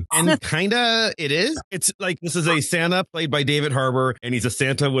Taken. And kinda it is. It's like, this is a Santa played by David Harbour, and he's a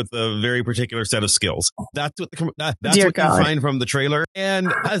Santa with a very particular set of skills. That's what that's Dear what God. you find from the trailer.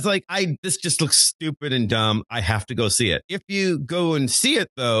 And I was like, this just looks stupid and dumb. I have to go see it. If you go and see it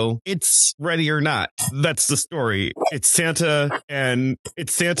though, it's Ready or Not. That's the story. It's Santa, and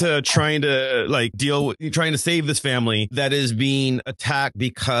it's Santa trying to trying to save this family that is being attacked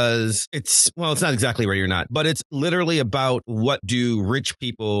because it's not exactly Ready or Not, but it's literally about what do rich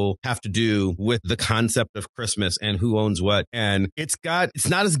people have to do with the concept of Christmas and who owns what. And it's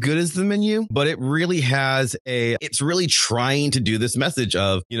not as good as The Menu, but it really it's really trying to do this message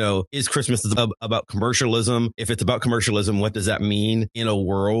of, is Christmas about commercialism? If it's about commercialism, what does that mean in a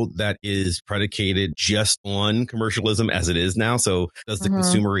world that is predicated just on commercialism as it is now? So does the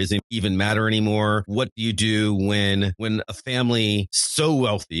consumerism even matter anymore? What do you do when a family so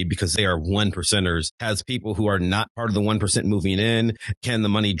wealthy because they are 1%ers has people who are not part of the 1% moving in? Can the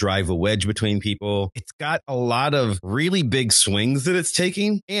money drive a wedge between people? It's got a lot of really big swings that it's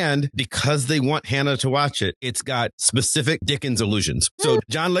taking. And because they want Hannah to watch it, it's got specific Dickens allusions. So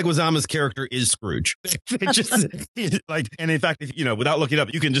John Leguizamo's character is Scrooge. And in fact, without looking it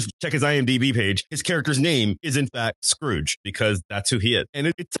up, you can just check his IMDb page. His character's name is in fact Scrooge because that's who he is.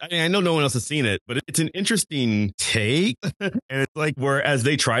 And I know no one else has seen it, but it's an interesting take. And it's like, whereas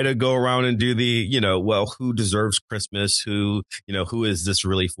they try to go around and do the, who deserves Christmas? Who is this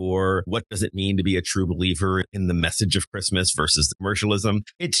really for? What does it mean to be a true believer in the message of Christmas versus the commercialism?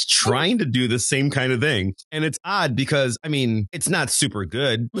 It's trying to do the same kind of thing. And it's odd because, it's not super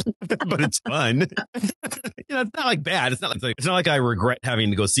good, but it's fun. It's not like bad. It's not like I regret having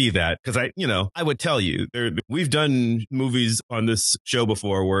to go see that because I would tell you we've done movies on this show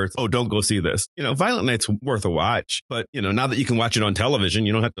before where it's, don't go see this. Violent Night's worth a watch, but now that you can watch it on television,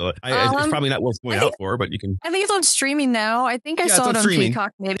 you don't have to. It's probably not worth going out for, but you can. I think it's on streaming now. I think I saw it on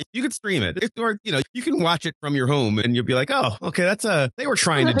Peacock. Maybe you could stream it, or you can watch it from your home, and you'll be like, oh, okay, they were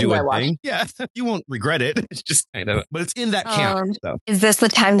trying to do a thing. Yeah, you won't regret it. It's just kind of, but it's in that camp. So. Is this the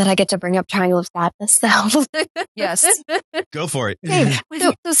time that I get to bring up Triangle of Sadness? Though? Yes, go for it. Okay.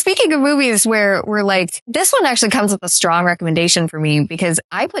 So speaking of movies where we're like, this one actually comes with a strong recommendation for me because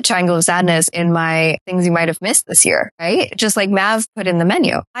I put Triangle of Sadness in my things you might have missed this year, right? Just like Mav put in The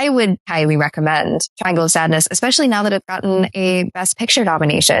Menu. I would highly recommend Triangle of Sadness, especially now that it's gotten a Best Picture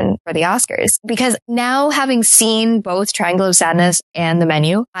nomination for the Oscars. Because now having seen both Triangle of Sadness and The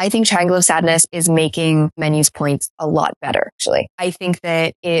Menu, I think Triangle of Sadness is making Menu's points a lot better, actually. I think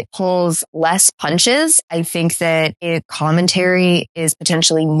that it pulls less punches. I think that its commentary is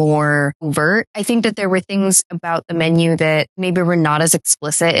potentially more overt. I think that there were things about The Menu that maybe were not as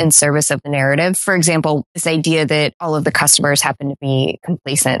explicit in service of the narrative. For example, this idea that all of the customers happen to be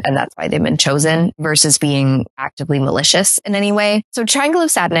complacent and that's why they've been chosen versus being actively malicious in any way. So Triangle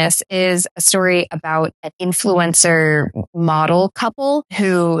of Sadness is a story about an influencer model couple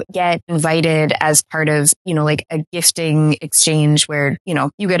who get invited as part of, like a gifting exchange where,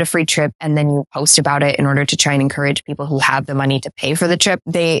 you get a free trip and then you post about it in order to try and encourage people who have the money to pay for the trip.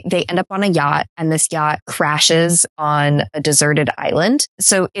 They end up on a yacht and this yacht crashes on a deserted island.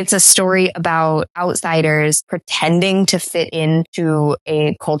 So it's a story about outsiders pretending to fit into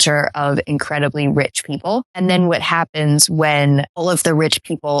a culture of incredibly rich people. And then what happens when all of the rich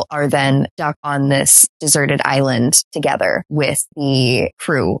people are then stuck on this deserted island together with the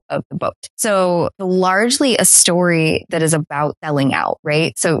crew of the boat. So largely a story that is about selling out,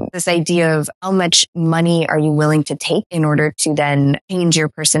 right? So this idea of how much money are you willing to take in order to then change your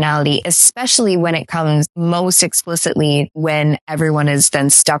personality, especially when it comes most explicitly when everyone is then then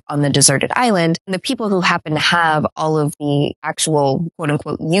stuck on the deserted island. And the people who happen to have all of the actual quote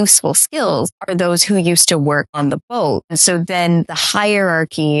unquote useful skills are those who used to work on the boat. And so then the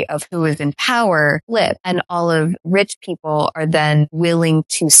hierarchy of who is in power flip, and all of rich people are then willing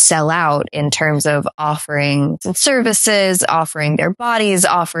to sell out in terms of offering some services, offering their bodies,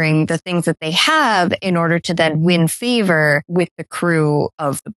 offering the things that they have in order to then win favor with the crew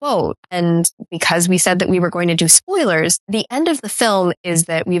of the boat. And because we said that we were going to do spoilers, the end of the film is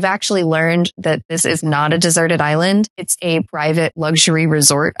that we've actually learned that this is not a deserted island. It's a private luxury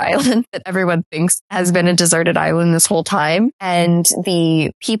resort island that everyone thinks has been a deserted island this whole time. And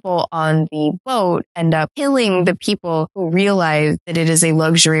the people on the boat end up killing the people who realize that it is a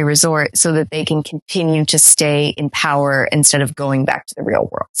luxury resort so that they can continue to stay in power instead of going back to the real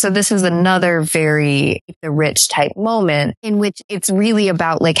world. So this is another very the rich type moment in which it's really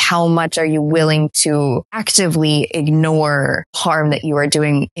about like how much are you willing to actively ignore harm that you are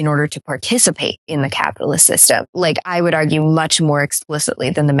doing in order to participate in the capitalist system. Like I would argue much more explicitly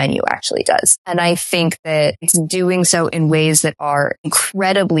than the menu actually does. And I think that it's doing so in ways that are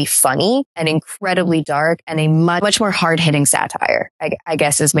incredibly funny and incredibly dark and a much more hard-hitting satire, I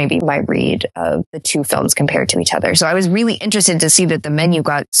guess is maybe my read of the two films compared to each other. So I was really interested to see that the menu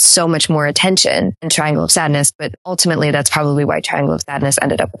got so much more attention than Triangle of Sadness, but ultimately that's probably why Triangle of Sadness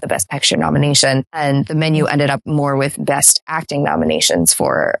ended up with the Best Picture nomination, and the menu ended up more with Best Acting nominations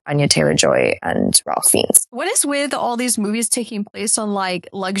for Anya Taylor-Joy and Ralph Fiennes. What is with all these movies taking place on like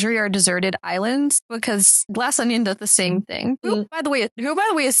luxury or deserted islands? Because Glass Onion does the same thing. Who, by the way,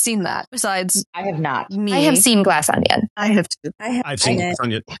 has seen that besides I have not. me? I have seen Glass Onion. I have too. I've seen Glass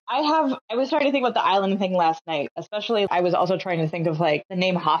Onion. I was trying to think about the island thing last night, especially I was also trying to think of like the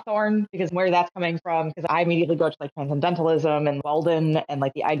name Hawthorne, because where that's coming from, because I immediately go to like transcendentalism and Walden and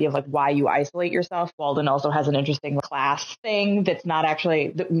like the idea of like why you isolate yourself. Walden also has an interesting class thing that's not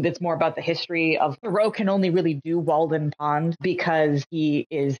actually, that's more about the history of Thoreau can only really do Walden Pond because he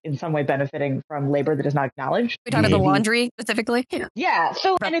is in some way benefiting from labor that is not acknowledged. We talking about the laundry specifically? Yeah.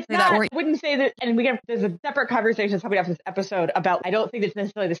 So, and it's not, I wouldn't say that, and there's a separate conversation probably after this episode about, I don't think it's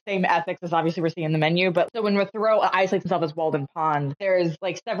necessarily the same ethics as obviously we're seeing in the menu, but so when Thoreau isolates himself as Walden Pond, there's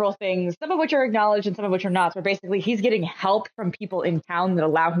like several things, some of which are acknowledged and some of which are not. So basically he's getting help from people in town that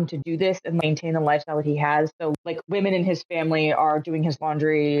allow him to do this and maintain the lifestyle that he has. So like women in his family are doing his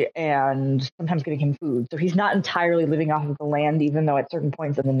laundry and sometimes getting him food. So he's not entirely living off of the land, even though at certain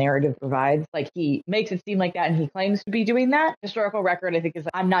points in the narrative provides, like he makes it seem like that and he claims to be doing that. Historical record, I think, is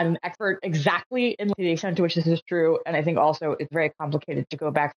I'm not an expert exactly in the extent to which this is true. And I think also it's very complicated to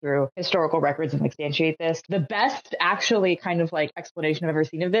go back through historical records and substantiate this. The best actually kind of like explanation I've ever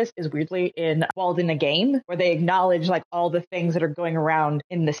seen of this is weirdly in Walden a Game, where they acknowledge like all the things that are going around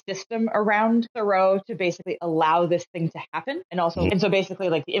in the system around Thoreau to basically allow this thing to happen. And also, and so basically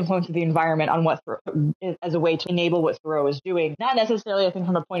like the influence of the environment on what Thoreau is as a way to enable what Thoreau is doing. Not necessarily, I think,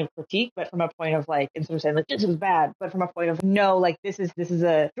 from a point of critique, but from a point of like, instead of saying like, this is bad, but from a point of no, like this is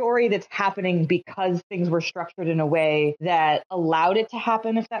a story that's happening because things were structured in a way that allowed it to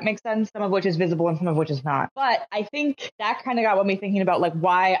happen, if that makes sense, some of which is visible and some of which is not. But I think that kind of got me thinking about like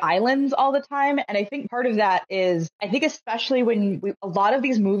why islands all the time. And I think part of that is, I think especially when a lot of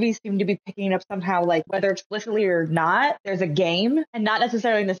these movies seem to be picking up somehow, like whether explicitly or not, there's a game, and not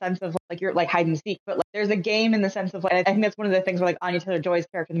necessarily in the sense of like you're like hide and seek, but like there's a game in the sense of like, I think that's one of the things where like Anya Taylor-Joy's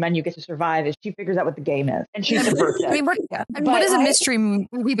character in the menu gets to survive is she figures out what the game is and she subverts it. I mean, what is a mystery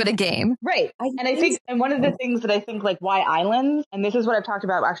movie but a game? Right. And I think, and one of the things that I think like why islands, and this is what I've talked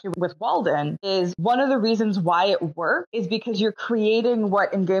about actually with Walden, is one of the reasons why it works is because you're creating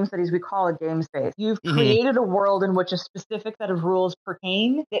what in game studies we call a game space. You've created a world in which a specific set of rules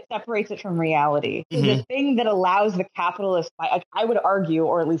pertain that separates it from reality. So the thing that allows the capitalist, I would argue,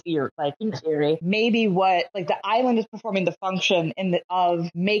 or at least you're like in theory, maybe what like the island is performing the function of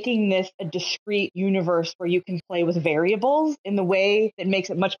making this a discrete universe where you can play with variables in the way that makes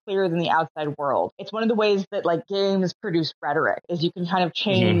it much clearer than the outside world. It's one of the ways that like games produce rhetoric, is you can kind of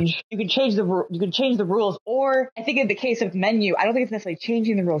change, you can change the rules, or I think in the case of menu, I don't think it's necessarily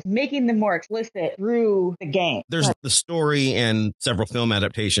changing the rules, making them more explicit through the game. There's the story and several film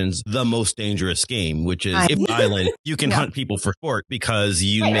adaptations, The Most Dangerous Game, which is if island, you can hunt people for sport because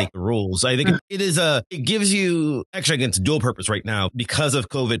you make the rules. I think it is it gives you, actually against dual purpose right now, because of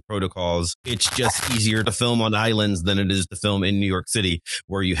COVID protocols, it's just easier to film on islands than it is to film in New York City,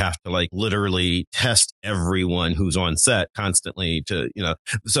 where you have to like literally test everyone who's on set constantly to,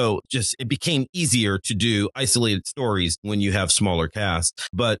 so just it became easier to do isolated stories when you have smaller casts.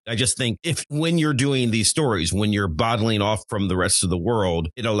 But I just think when you're doing these stories, when you're bottling off from the rest of the world,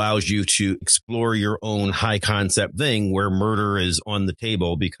 it allows you to explore your own high concept thing where murder is on the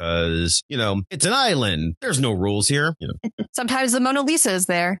table because, it's an island. There's no rules here. Sometimes the Mona Lisa is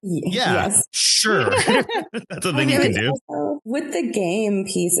there. Yeah, yes. Sure. That's a thing you can do. Also, with the game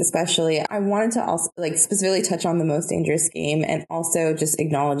piece, especially, I wanted to also specifically touch on the Most Dangerous Game and also just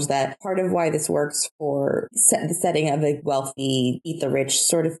acknowledge that part of why this works for the setting of a wealthy, eat the rich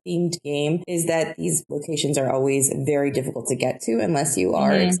sort of themed game is that these locations are always very difficult to get to unless you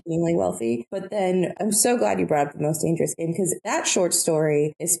are extremely wealthy. But then I'm so glad you brought up the Most Dangerous Game because that short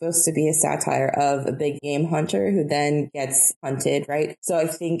story is supposed to be a satire of a big game hunter who then gets hunted, right? So I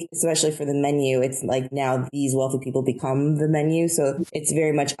think, especially for the menu, it's like now these wealthy people become the menu. So it's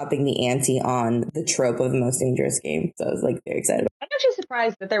very much upping the ante on the trope of the Most Dangerous Game. So I was very excited. I'm actually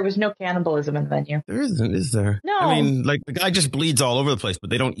surprised that there was no cannibalism in the menu. There isn't, is there? No. I mean, the guy just bleeds all over the place, but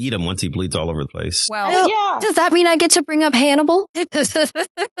they don't eat him once he bleeds all over the place. Well, yeah. Does that mean I get to bring up Hannibal?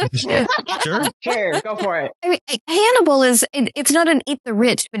 Sure, go for it. I mean, Hannibal it's not an eat the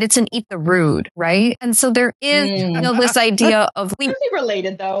rich, but it's an eat the rude, right? And so there is this idea of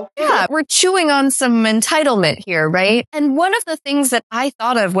related though. Yeah, we're chewing on some entitlement here, right? And one of the things that I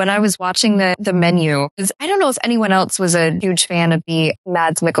thought of when I was watching the menu is, I don't know if anyone else was a huge fan of the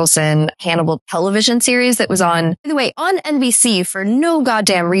Mads Mikkelsen Hannibal television series that was on, by the way, on NBC for no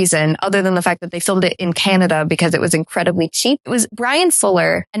goddamn reason other than the fact that they filmed it in Canada because it was incredibly cheap. It was Brian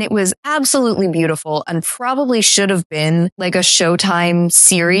Fuller and it was absolutely beautiful and probably should have been like a Showtime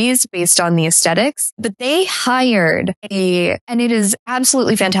series based on the aesthetics, but they hired and it is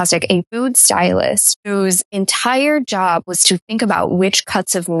absolutely fantastic, a food stylist whose entire job was to think about which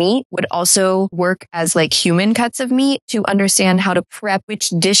cuts of meat would also work as like human cuts of meat to understand how to prep which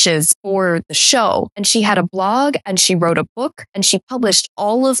dishes for the show. And she had a blog and she wrote a book and she published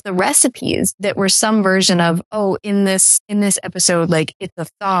all of the recipes that were some version of, in this episode, like it's a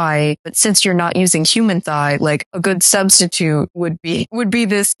thigh, but since you're not using human thigh, like a good substitute would be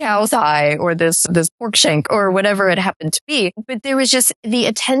this cow thigh or this pork shank or whatever it happened to be. But there was just the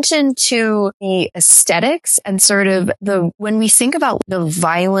attention to the aesthetics and sort of when we think about the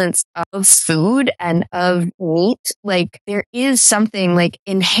violence of food and of meat, like there is something like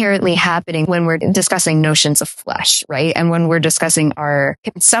inherently happening when we're discussing notions of flesh, right? And when we're discussing our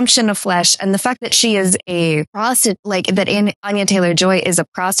consumption of flesh and the fact that she is a prostitute, like that Anya Taylor-Joy is a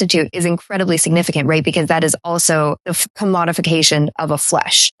prostitute is incredibly significant, right? Because that is also the commodification of a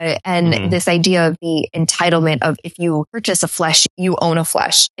flesh. And this idea of the entitlement of if you purchase a flesh, you own a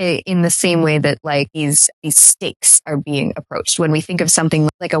flesh in the same way that like these steaks are being approached. When we think of something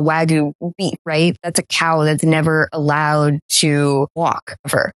like a Wagyu beef, right? That's a cow that's never allowed to walk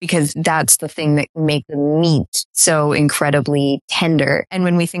ever because that's the thing that can make the meat so incredibly tender. And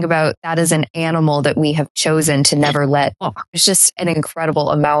when we think about that as an animal that we have chosen to never let walk, it's just an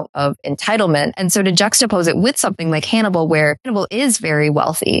incredible amount of entitlement. And so to juxtapose it with something like Hannibal, where Hannibal is very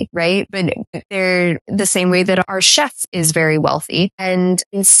wealthy, right? But they're the same way that our chef is very wealthy. And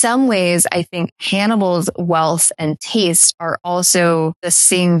in some ways, I think Hannibal's wealth and taste are also the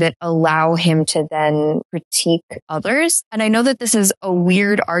thing that allow him to then critique others. And I know that this is a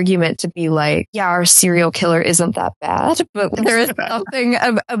weird argument to be like, yeah, our serial killer isn't that bad, but there is something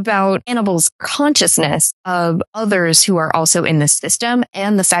about Hannibal's consciousness of others who are also in the system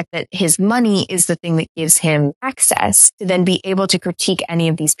and the fact that his money is the thing that gives him access to then be able to critique any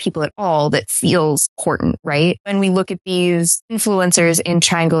of these people at all that feels important, right? When we look at these influencers in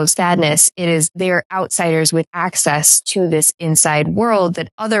Triangle of Sadness, it is they're outsiders with access to this inside world that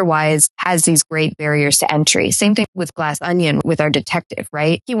otherwise has these great barriers to entry. Same thing with Glass Onion with our detective,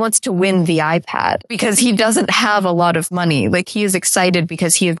 right? He wants to win the iPad because he doesn't have a lot of money. Like he is excited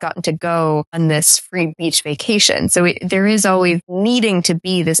because he has gotten to go on this free beach vacation. So there is always needing to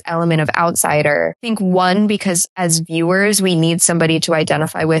be this element of outsider. I think one, because as viewers, we need somebody to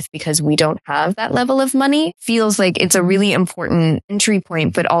identify with because we don't have that level of money. Feels like it's a really important entry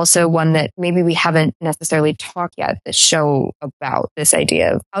point, but also one that maybe we haven't necessarily talked yet, the show about this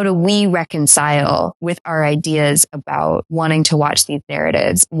idea of how do we reconcile with our ideas about wanting to watch these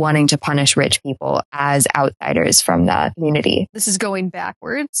narratives, wanting to punish rich people as outsiders from the community. This is going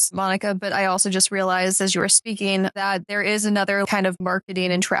backwards, Monica, but I also just realized as you were speaking that there is another kind of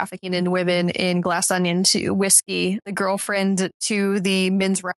marketing and trafficking in women in Glass Onion to Whiskey, the girlfriend to the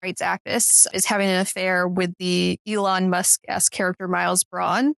men's rights activist Trappist is having an affair with the Elon Musk-esque character Miles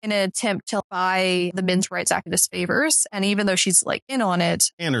Braun in an attempt to buy the men's rights activist favors. And even though she's like in on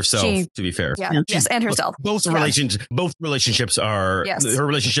it, and herself, to be fair, yes, and herself. Both relationships are her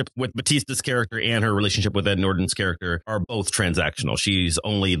relationship with Batista's character and her relationship with Ed Norton's character are both transactional. She's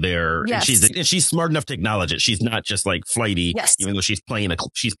only there, and she's smart enough to acknowledge it. She's not just like flighty, even though she's playing a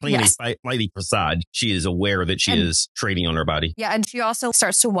flighty facade. She is aware that she is trading on her body. Yeah, and she also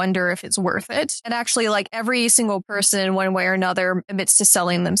starts to wonder if it's worth it. And actually, like every single person, one way or another, admits to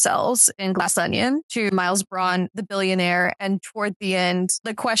selling themselves in Glass Onion to Miles Braun, the billionaire. And toward the end,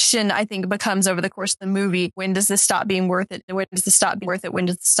 the question I think becomes over the course of the movie: when does this stop being worth it? When does this stop being worth it? When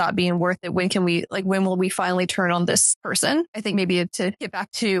does this stop being worth it? When will we finally turn on this person? I think maybe to get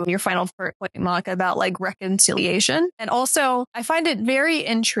back to your final point, Monica, about like reconciliation. And also, I find it very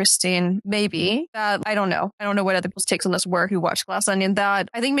interesting, maybe, that I don't know what other people's takes on this were who watched Glass Onion, that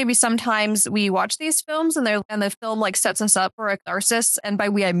I think maybe sometimes we watch these films and the film like sets us up for a catharsis. And by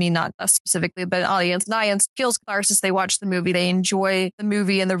we, I mean not us specifically, but an audience. An audience feels catharsis. They watch the movie, they enjoy the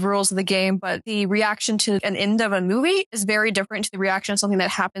movie and the rules of the game, but the reaction to an end of a movie is very different to the reaction to something that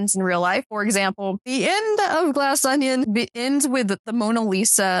happens in real life. For example, the end of Glass Onion ends with the Mona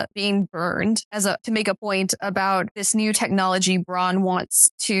Lisa being burned to make a point about this new technology Braun wants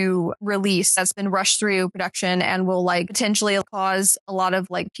to release that's been rushed through production and will like potentially cause a lot of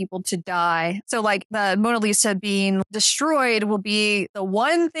like people to die. So like the Mona Lisa being destroyed will be the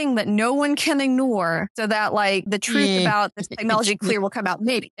one thing that no one can ignore, so that like the truth about the technology clear will come out.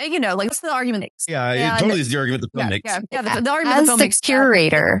 Maybe, like what's the argument makes? Yeah, it totally is the argument the film makes. Yeah, the argument as the film the makes.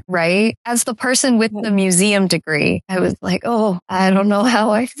 curator, right? As the person with the museum degree, I was like, oh, I don't know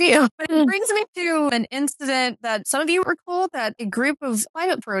how I feel. But it brings me to an incident that some of you recall, that a group of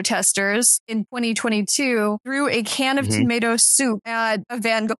climate protesters in 2022 threw a can of tomato soup at a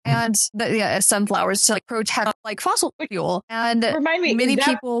Van Gogh and sunflowers to like protest like fossil fuel. And remind me, many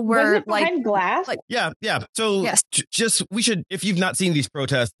people were behind glass. Like, yeah. So we should, if you've not seen these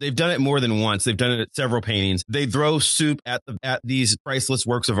protests, they've done it more than once. They've done it at several paintings. They throw soup at these priceless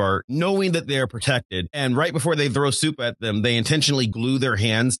works of art, knowing that they are protected. And right before they throw soup at them, they intentionally glue their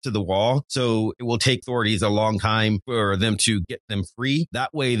hands to the wall. So it will take authorities a long time for them to get them free.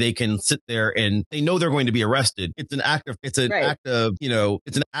 That way they can sit there and they know they're going to be arrested. It's an act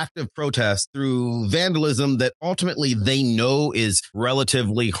of protest through vandalism that ultimately they know is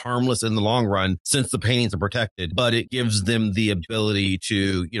relatively harmless in the long run, since the paintings are protected. But it gives them the ability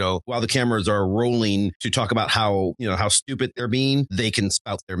to, while the cameras are rolling, to talk about how stupid they're being. They can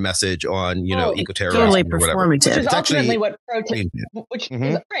spout their message on, eco-terrorism totally or whatever. Which is It's ultimately actually what protest,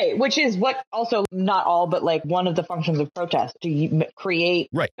 is great, which is what also not all, but like one of the functions of protest, to create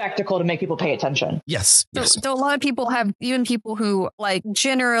spectacle to make people pay attention. Yes. So a lot of people even people who like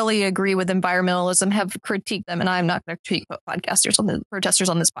generally agree with environmentalism have critiqued them, and I'm not going to critique protesters on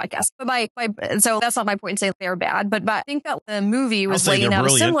this podcast. But so that's not my point in saying they're bad, but I think that the movie was laying out a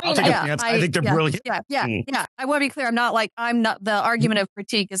similar. I think they're brilliant. Yeah. I want to be clear. I'm not the argument of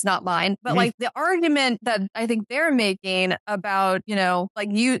critique is not mine, but like the argument that I think they're making about,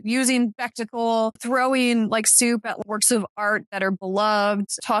 using spectacle, throwing like soup at works of art that are beloved,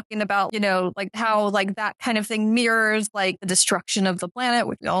 talking about, like how like that kind of thing mirrors like the destruction of the planet,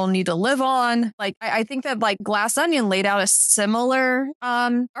 which we all need to live on. Like, I think that like Glass Onion laid out a similar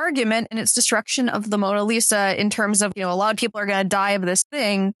argument in its destruction of the Mona Lisa, in terms of, a lot of people are going to die of this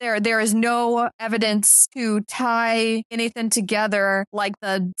thing. There is no evidence to tie anything together. Like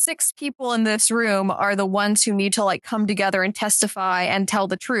the 6 people in this room are the ones who need to like come together and testify and tell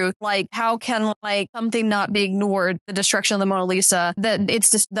the truth. Like, how can like something not be ignored? The destruction of the Mona Lisa. That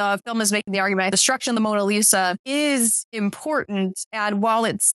it's just, the film is making the argument, destruction of the Mona Lisa is important, and while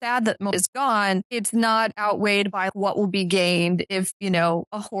it's sad that Mona is gone, it's not outweighed by what will be gained if a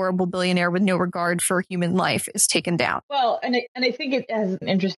horrible billionaire with no regard for human life is taken down. Well, and I think it has an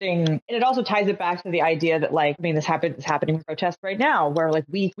interesting, and it also ties it back to the idea that this happening with protests right now, where like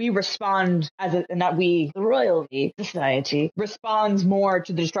we respond the royalty society responds more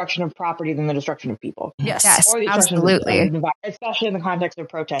to the destruction of property than the destruction of people. Yes, or the absolutely. Especially in the context of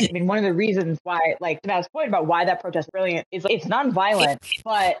protest. I mean, one of the reasons why, like, to Matt's point about why that protest is brilliant is it's nonviolent,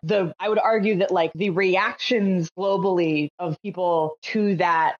 but I would argue that like the reactions globally of people to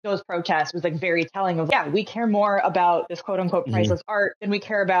those protests was like very telling of, we care more about this quote unquote priceless art than we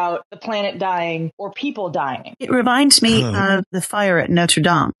care about the planet dying or people dying. It reminds me of the fire at Notre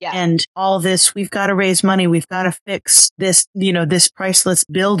Dame and all this. We've got to raise money. We've got to fix this, this priceless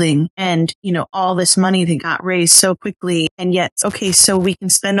building, and, all this money that got raised so quickly. And yet, so we can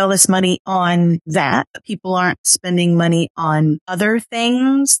spend all this money on that. People aren't spending money on other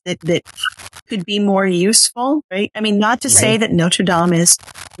things that could be more useful, right? I mean, not to say that Notre Dame is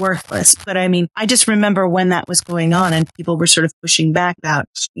worthless, but I mean, I just remember when that was going on and people were sort of pushing back about,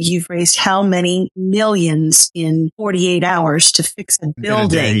 you've raised how many millions in 48 hours to fix a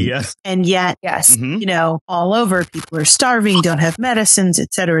building. Yes. And yet, you know, all over people are starving, don't have medicines,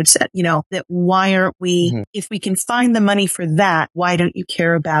 et cetera, you know, that why aren't we, if we can find the money for that, why don't you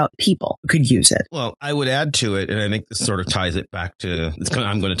care about people who could use it? Well, I would add to it, and I think this sort of ties it back to,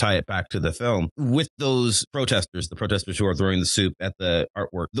 I'm going to tie it back to the film. With those protesters, the protesters who are throwing the soup at the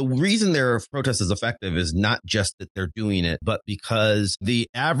artwork, the reason their protest is effective is not just that they're doing it, but because the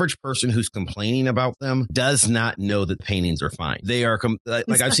average person who's complaining about them does not know that paintings are fine. They are,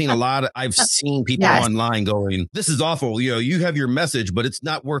 like I've seen people online going, this is awful. You know, you have your message, but it's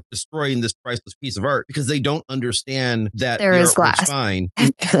not worth destroying this priceless piece of art, because they don't understand that there is glass. Fine.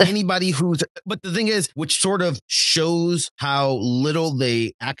 Anybody but the thing is, which sort of shows how little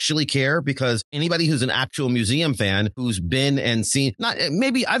they actually care, because anybody who's an actual museum fan who's been and seen,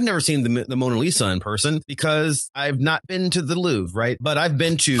 maybe I've never seen the Mona Lisa in person because I've not been to the Louvre, right? But I've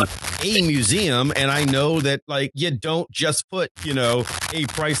been to a museum, and I know that, like, you don't just put, you know, a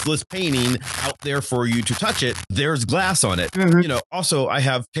priceless painting out there for you to touch it. There's glass on it. You know, also I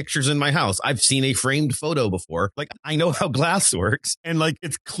have pictures in my house. I've seen a framed photo before. Like, I know how glass works, and like,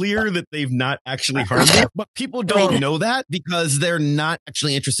 it's clear that they've not actually harmed it, but people don't know that because they're not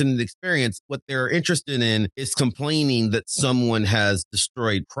actually interested in the experience. What they're interested in is complaining that someone has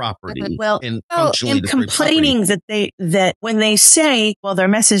destroyed property. And complaining that when they say, well, their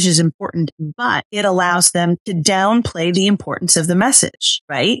message is important, but it allows them to downplay the importance of the message,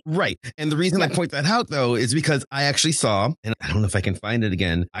 right? Right. And the reason I point that out, though, is because I actually saw, and I don't know if I can find it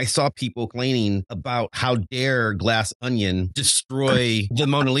again, I saw people complaining about how dare Glass Onion destroy the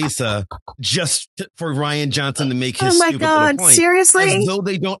Mona Lisa just for Rian Johnson to make his stupid little point. Seriously? As though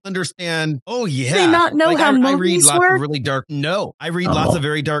they don't understand. Oh, yeah. Do they not know how movies I read lots work? of really dark. No, I read lots of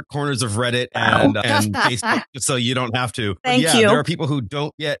very dark corners of Reddit and Facebook, so you don't have to. Thank you. There are people who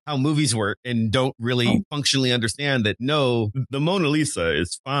don't get how movies work and don't really functionally understand that. No, the Mona Lisa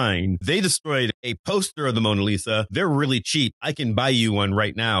is fine. They destroyed a poster of the Mona Lisa. They're really cheap. I can buy you one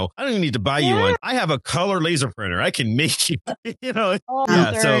right now. I don't even need to buy you one. I have a color laser printer. I can make you, you know.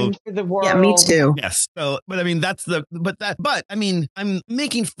 So for the world. Yeah, me too. Yes. So, but I mean, I mean, I'm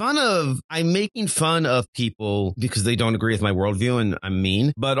making fun of people because they don't agree with my worldview, and I'm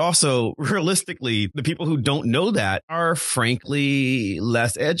mean, but also realistically, the people who don't know that are frankly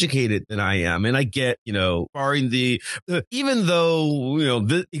less educated than I am. And I get, you know, barring even though, you know,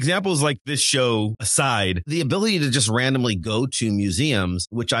 the examples like this show aside, the ability to just randomly go to museums,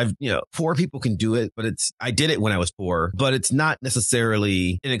 which poor people can do it, but I did it when I was poor, but it's not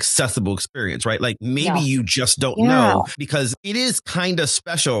necessarily an accessible experience, right? Like maybe you just don't know, because it is kind of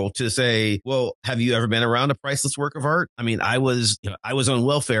special to say, well, have you ever been around a priceless work of art? I mean, I was on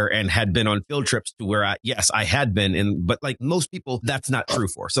welfare and had been on field trips to where I had been but like most people, that's not true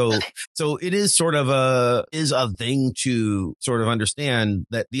for. So it is sort of a thing to sort of understand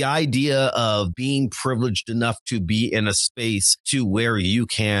that the idea of being privileged enough to be in a space to where you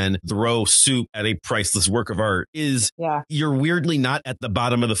can throw soup at a priceless work of art is you're weirdly not at the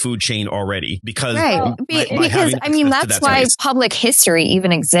bottom of the food chain already, because because I mean that's why public history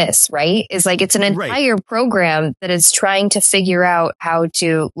even exists, right? Is like it's an entire program that is trying to figure out how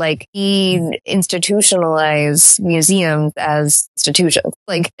to like institutionalize museums as institutions.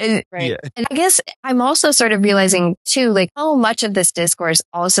 Like, and I guess I'm also sort of realizing too, like how much of this discourse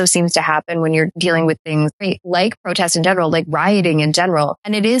also seems to happen when you're dealing with things like protests in general, like rioting in general.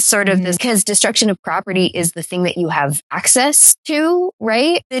 And it is sort of this, because destruction of property is the thing that you have access to,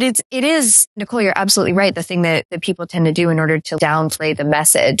 right? That it is, Nicole, you're absolutely right. The thing that people tend to do in order to downplay the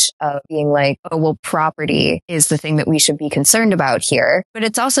message of being like, oh, well, property is the thing that we should be concerned about here. But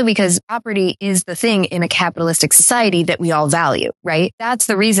it's also because property is the thing in a capitalistic society that we all value, right? That's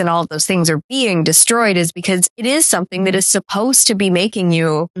the reason all of those things are being destroyed, is because it is something that is supposed to be making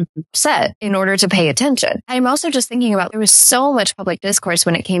you upset in order to pay attention. I'm also just thinking about, there was so much public discourse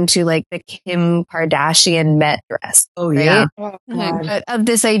when it came to like the Kim Kardashian Met dress. Oh, right? yeah. Of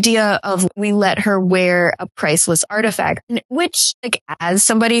this idea of we let her wear a priceless artifact, which, like, as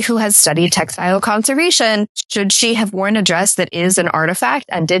somebody who has studied textile conservation, should she have worn a dress that is an artifact,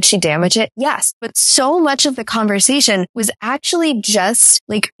 and did she damage it? Yes. But so much of the conversation was actually just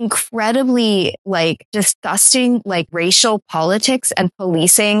like incredibly like disgusting, like racial politics and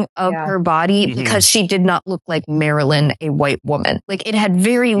policing of her body because she did not look like Marilyn, a white woman. Like it had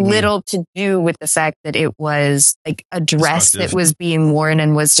very little to do with the fact that it was like a dress that was being worn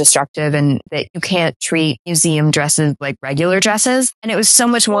and was destructive, and that you can't treat museum dresses like regular dresses. And it was so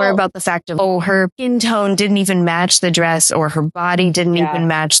much more about the fact of, oh, her skin tone didn't even match the dress, or her body didn't even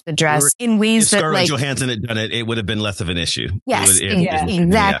match the dress in ways that Scarlett like Johansson had done it, it would have been less of an issue. Yes,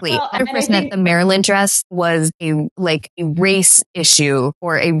 exactly. 100% that the Marilyn dress was a race issue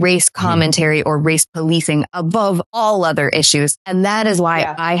or a race commentary or race policing above all other issues. And that is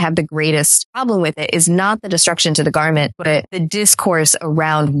why I have the greatest problem with it, is not the destruction to the garment, but the discourse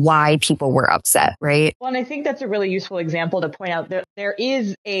around why people were upset, right? Well, and I think that's a really useful example to point out that there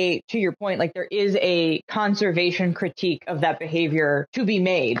is to your point, like there is a conservation critique of that behavior to be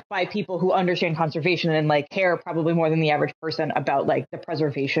made by people who understand conservation and like care probably more than the average person about like the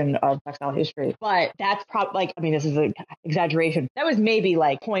preservation of textile history. But that's probably this is an exaggeration. That was maybe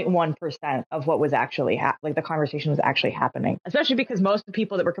like 0.1% of what was actually like the conversation was actually happening, especially because most of the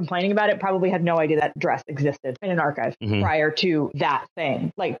people that were complaining about it probably had no idea that dress existed in an archive prior to that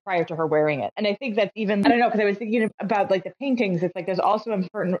thing, like prior to her wearing it. And I think that's even, I don't know, because I was thinking about like the paintings. It's like there's also a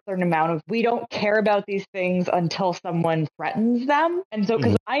certain amount of, we don't care about these things until someone threatens them. And so,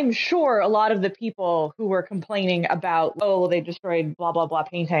 because I'm sure a lot of the people who were complaining about, oh, they destroyed blah, blah, blah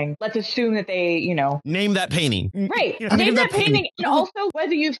painting, let's assume that they, name that painting. Right. Name that painting. And also,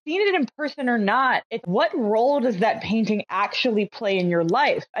 whether you've seen it in person or not, what role does that painting actually play in your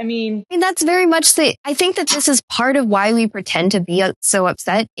life? I mean, that's very much I think that this is part of why we pretend to be so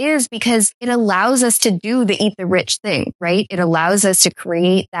upset, is because it allows us to do the eat the rich thing, right? It allows us to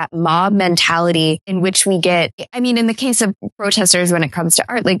create that mob mentality in which we get, in the case of protesters, when it comes to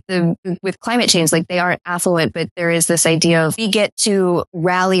art, like with climate change, like they aren't affluent, but there is this idea of we get to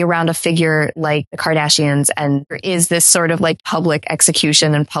rally around a figure like the Kardashians, and there is this sort of like public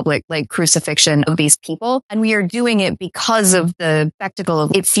execution and public like crucifixion of these people. And we are doing it because of the spectacle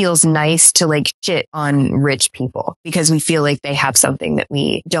of it feels nice to like shit on rich people because we feel like they have something that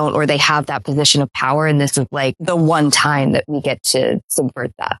we don't, or they have that position of power. And this is like the one time that we get to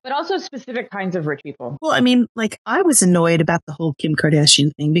subvert that. But also specific kinds of rich people. Well, I was annoyed about the whole Kim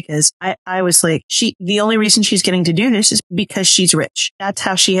Kardashian thing because I was like, the only reason she's getting to do this is because she's rich. That's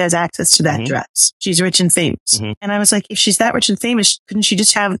how she has access to that dress. She's rich and famous. And I was like, if she's that rich and famous, couldn't she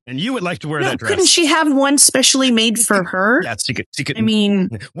just have... And you would like to wear that dress. Couldn't she have one specially made for her? Yes, she could.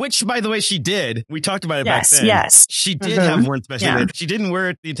 Which, by the way, she did. We talked about it back then. Yes. She did have one specially made. She didn't wear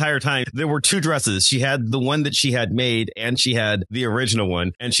it the entire time. There were two dresses. She had the one that she had made, and she had the original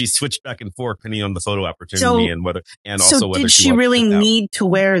one, and she switched back and forth depending on the photo opportunity and whether did she really need to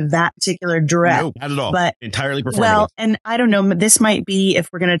wear that particular dress? No, not at all. But entirely performative. Well, and I don't know, this might be, if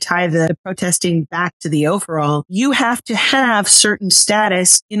we're going to tie the protesting back to the overall, you have to have certain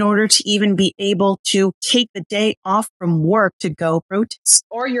status in order to even be able to take the day off from work to go protest.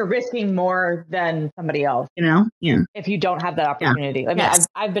 Or you're risking more than somebody else. If you don't have that opportunity.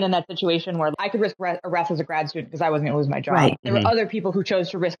 I've been in that situation where I could risk arrest as a grad student because I wasn't going to lose my job. Right. There were other people who chose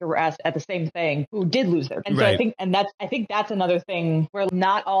to risk arrest at the same thing who did lose their. And so I think that's another thing where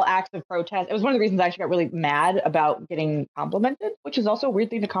not all acts of protest. It was one of the reasons I actually got really mad about getting complimented, which is also a weird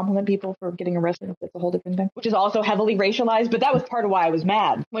thing to compliment people for getting arrested. It's a whole different thing, which is also heavily racialized. But that was part of why I was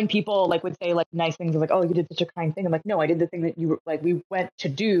mad when people like would say like nice things like, oh, you did such a kind thing. I'm like, no, I did the thing that you like we went to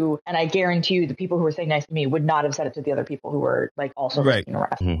do. And I guarantee you the people who were saying nice to me would not have said it to the other people who were like also risking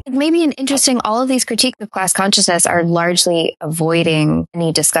arrest. Maybe an interesting, all of these critiques of class consciousness are largely avoiding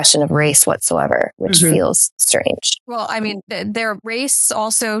any discussion of race whatsoever, which feels strange. Well, their race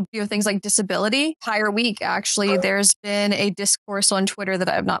also, things like disability. Entire week, actually, there's been a discourse on Twitter that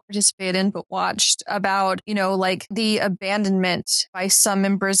I have not participated in, but watched about, like the abandonment by some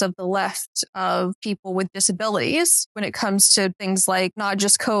members of the left of people with disabilities when it comes to things like not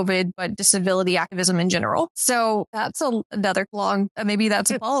just COVID, but disability activism in general. So that's another long, maybe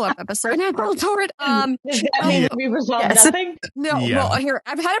that's a follow-up episode. Does that mean we resolved nothing? No, well, here,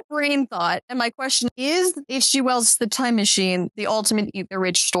 I've had a brain thought, and my question is H.G. Wells' The Time Machine, the ultimate eat the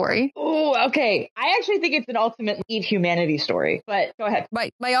rich story? Oh, okay. I actually think it's an ultimate eat humanity story, but go ahead.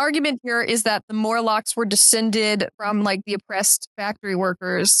 My argument here is that the Morlocks were descended from like the oppressed factory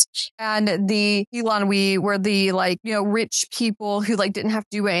workers, and the Elanwi were the rich people who didn't have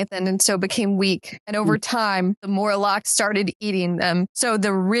to do anything and so became weak. And over time, the Morlocks started eating them. So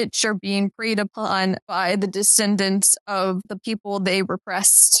the rich are being preyed upon by the descendants of the people they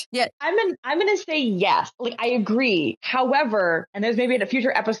repressed. Yet I'm going to say yes. I agree. However, and there's maybe in a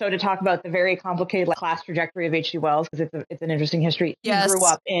future episode to talk about the very complicated class trajectory of H.G. Wells because it's an interesting history. Yes. He grew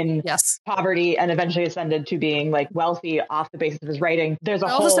up in Yes. poverty and eventually ascended to being like wealthy off the basis of his writing. There's a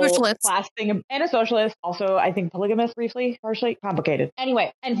Also whole socialist. class thing, and a socialist. Also, I think polygamous briefly, partially complicated.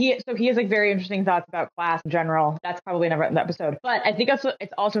 Anyway, and he has like very interesting thoughts about class in general. That's probably never in the episode. But I think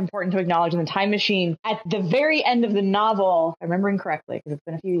it's also important to acknowledge in the Time Machine, at the very end of the novel, if I'm remembering correctly, because it's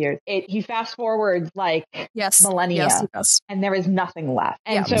been a few years, he fast forwards like millennia, yes. and there is nothing left.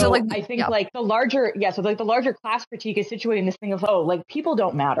 And Yeah. so like, I think like the larger class critique is situating this thing of, oh, like people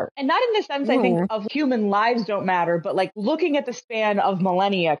don't matter. And not in the sense, I think, of human lives don't matter, but like looking at the span of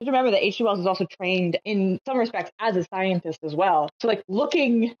millennia. Because remember that H.G. Wells is also trained in some respects as a scientist as well. So like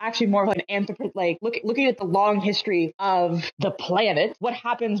looking actually more like an looking at the long history of the planet, what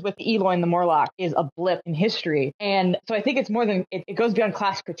happens with the Eloi and the Morlock is a blip in history. And so I think it's more than, it goes beyond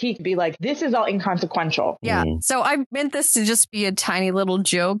class critique to be like, this is all inconsequential. Yeah. So I meant this to just be a tiny little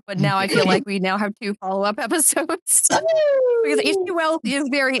joke, but now I feel like we now have 2 follow-up episodes. Because H.G. Wells is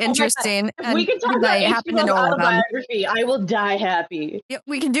very interesting. If we can talk about H.G. Wells' autobiography, I will die happy. Yeah,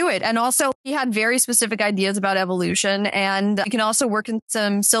 we can do it. And also, he had very specific ideas about evolution. And you can also work in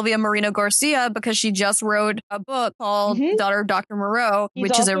some Sylvia Moreno Garcia, because she just wrote a book called Daughter of Dr. Moreau,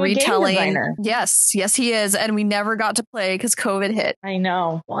 which is a retelling. Yes, he is. And we never got to play because COVID hit. I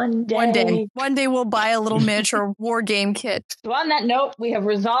know. One day we'll buy a little miniature war game kit. So on that note, we have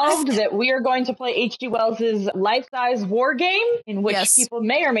resolved that we are going to play H.G. Wells's life-size war game, in which people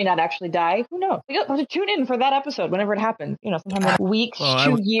may or may not actually die. Who knows? You have to tune in for that episode whenever it happens. Sometime in weeks,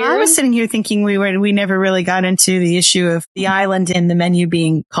 2 years. I was sitting here thinking we never really got into the issue of the island in the menu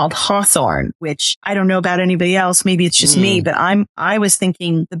being called Hawthorne, which I don't know about anybody else. Maybe it's just me, but I was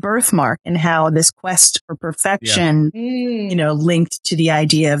thinking the birthmark and how this quest for perfection, linked to the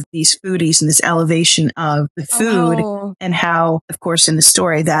idea of these foodies and this elevation of the food, and how, of course, in the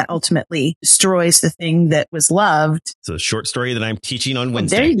story that ultimately destroys the thing that was loved. It's a short story that I'm teaching on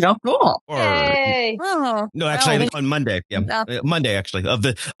Wednesday. There you go. Cool. No, actually, I think on Monday. Yeah, Monday actually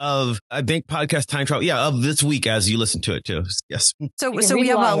of I think podcast time trial. Yeah, of this week as you listen to it too. Yes. So we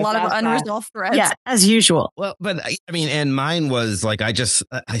have a lot of unresolved threads. Yeah, as usual. Well, but I mean, and mine was like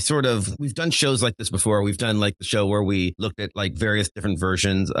we've done shows like this before. We've done like the show where we looked at like various different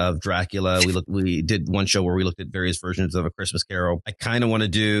versions of Dracula. We did one show where we looked at various versions of A Christmas Carol. I kind of want to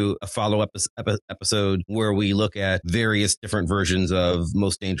do a follow-up episode where we look at various different versions of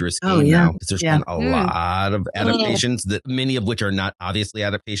Most Dangerous Game now, because there's been a lot of adaptations, that many of which are not obviously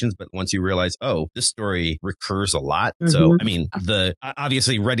adaptations, but once you realize, oh, this story recurs a lot. So, I mean,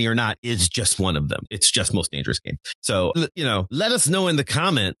 obviously Ready or Not is just one of them. It's just Most Dangerous Game. So, let us know in the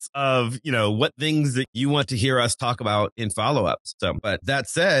comments of, what things that you want to hear us talk about in follow-ups. So, but that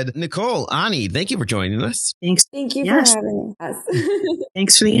said, Nicole, Ani, thank you for joining us. Thanks. Thank you for having us.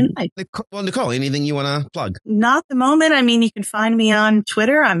 Thanks for the invite. Well, Nicole, anything you want to plug? Not at the moment. I mean, you can find me on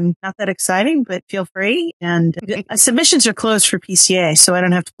Twitter. I'm not that exciting, but feel free. And submissions are closed for PCA, so I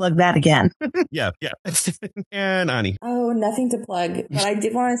don't have to plug that again. Yeah. And Ani. Oh, nothing to plug. But I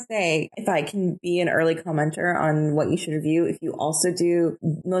did want to say, if I can be an early commenter on what you should review, if you also do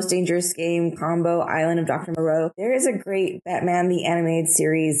Most Dangerous Game combo Island of Dr. Moreau, there is a great Batman the Animated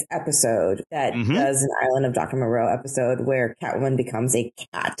Series episode that does an Island of Dr. Moreau episode where Catwoman becomes a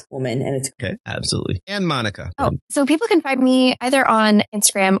cat woman, and it's okay. Absolutely. And Monica. So people can find me either on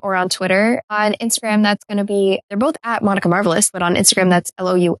Instagram or on Twitter. On Instagram, that's going to be, they're both at Monica Marvelous, but on Instagram, that's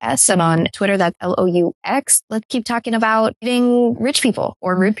LOUS, and on Twitter, that's LOUX. Let's keep talking about eating rich people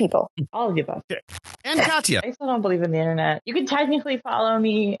or rude people. All of the above. Okay. And Katya. I still don't believe in the internet. You can technically follow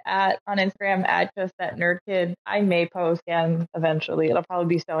me on Instagram at just that nerd kid. I may post again eventually. It'll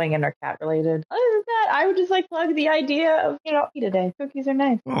probably be sewing and or cat related. Other than that, I would just plug the idea of, eat a day. Cookies are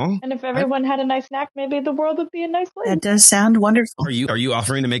nice. Aww. And if everyone had a nice snack, maybe the world would be a nice place. That does sound wonderful. Are you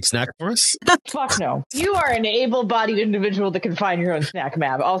offering to make snack for us? Fuck no. You are an able-bodied individual that can find your own snack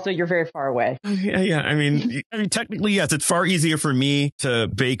map. Also, you're very far away. Yeah. I mean, technically, yes, it's far easier for me to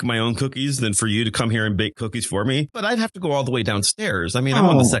bake my own cookies than for you to come here and bake cookies for me. But I'd have to go all the way downstairs. I mean, I'm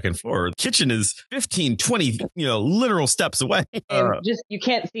on the second floor. The kitchen is 15, 20, literal steps away. You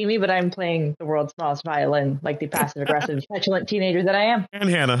can't see me, but I'm playing the world's smallest violin, like the passive-aggressive, petulant teenager that I am. And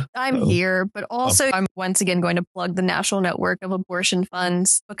Hannah. I'm here, but also I'm once again going to plug the National Network of Abortion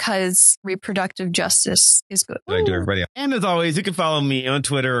Funds, because reproductive justice is good. I do, everybody. And as always, you can follow me on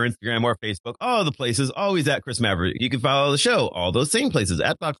Twitter or Instagram or Facebook, all the places, always at Chris Maverick. You can follow the show, all those same places,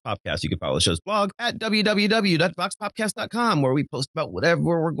 at Vox Popcast. You can follow the show's blog at www.voxpopcast.com, where we post about whatever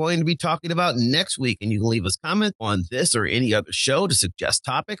we're going to be talking about next week. And you can leave us comments on this or any other show to suggest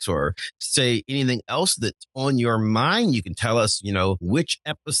topics or say anything else that's on your mind. You can tell us, which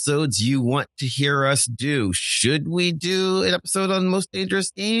episodes you want to hear us do. Should we do an episode on Most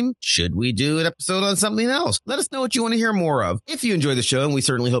Dangerous Game? Should we do an episode on something else? Let us know what you want to hear more of. If you enjoy the show, and we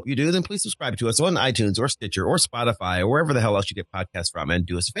certainly hope you do, then please subscribe to us on iTunes or Stitcher or Spotify or wherever the hell else you get podcasts from. And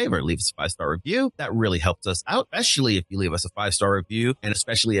do us a favor, leave us a 5-star review. That really helps us out, especially if you leave us a 5-star review, and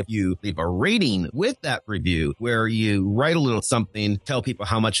especially if you leave a rating with that review where you write a little something, tell people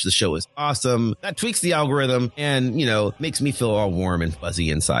how much the show is awesome. That tweaks the algorithm and, makes me feel all warm and fuzzy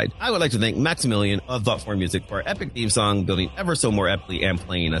inside. I would like to thank Maximilian of Thoughtform Music for our epic theme song, building ever so more epically and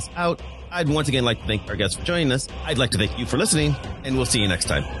playing us out. I'd once again like to thank our guests for joining us. I'd like to thank you for listening, and we'll see you next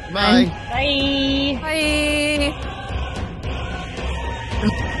time. Bye. Bye.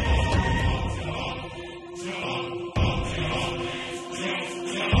 Bye.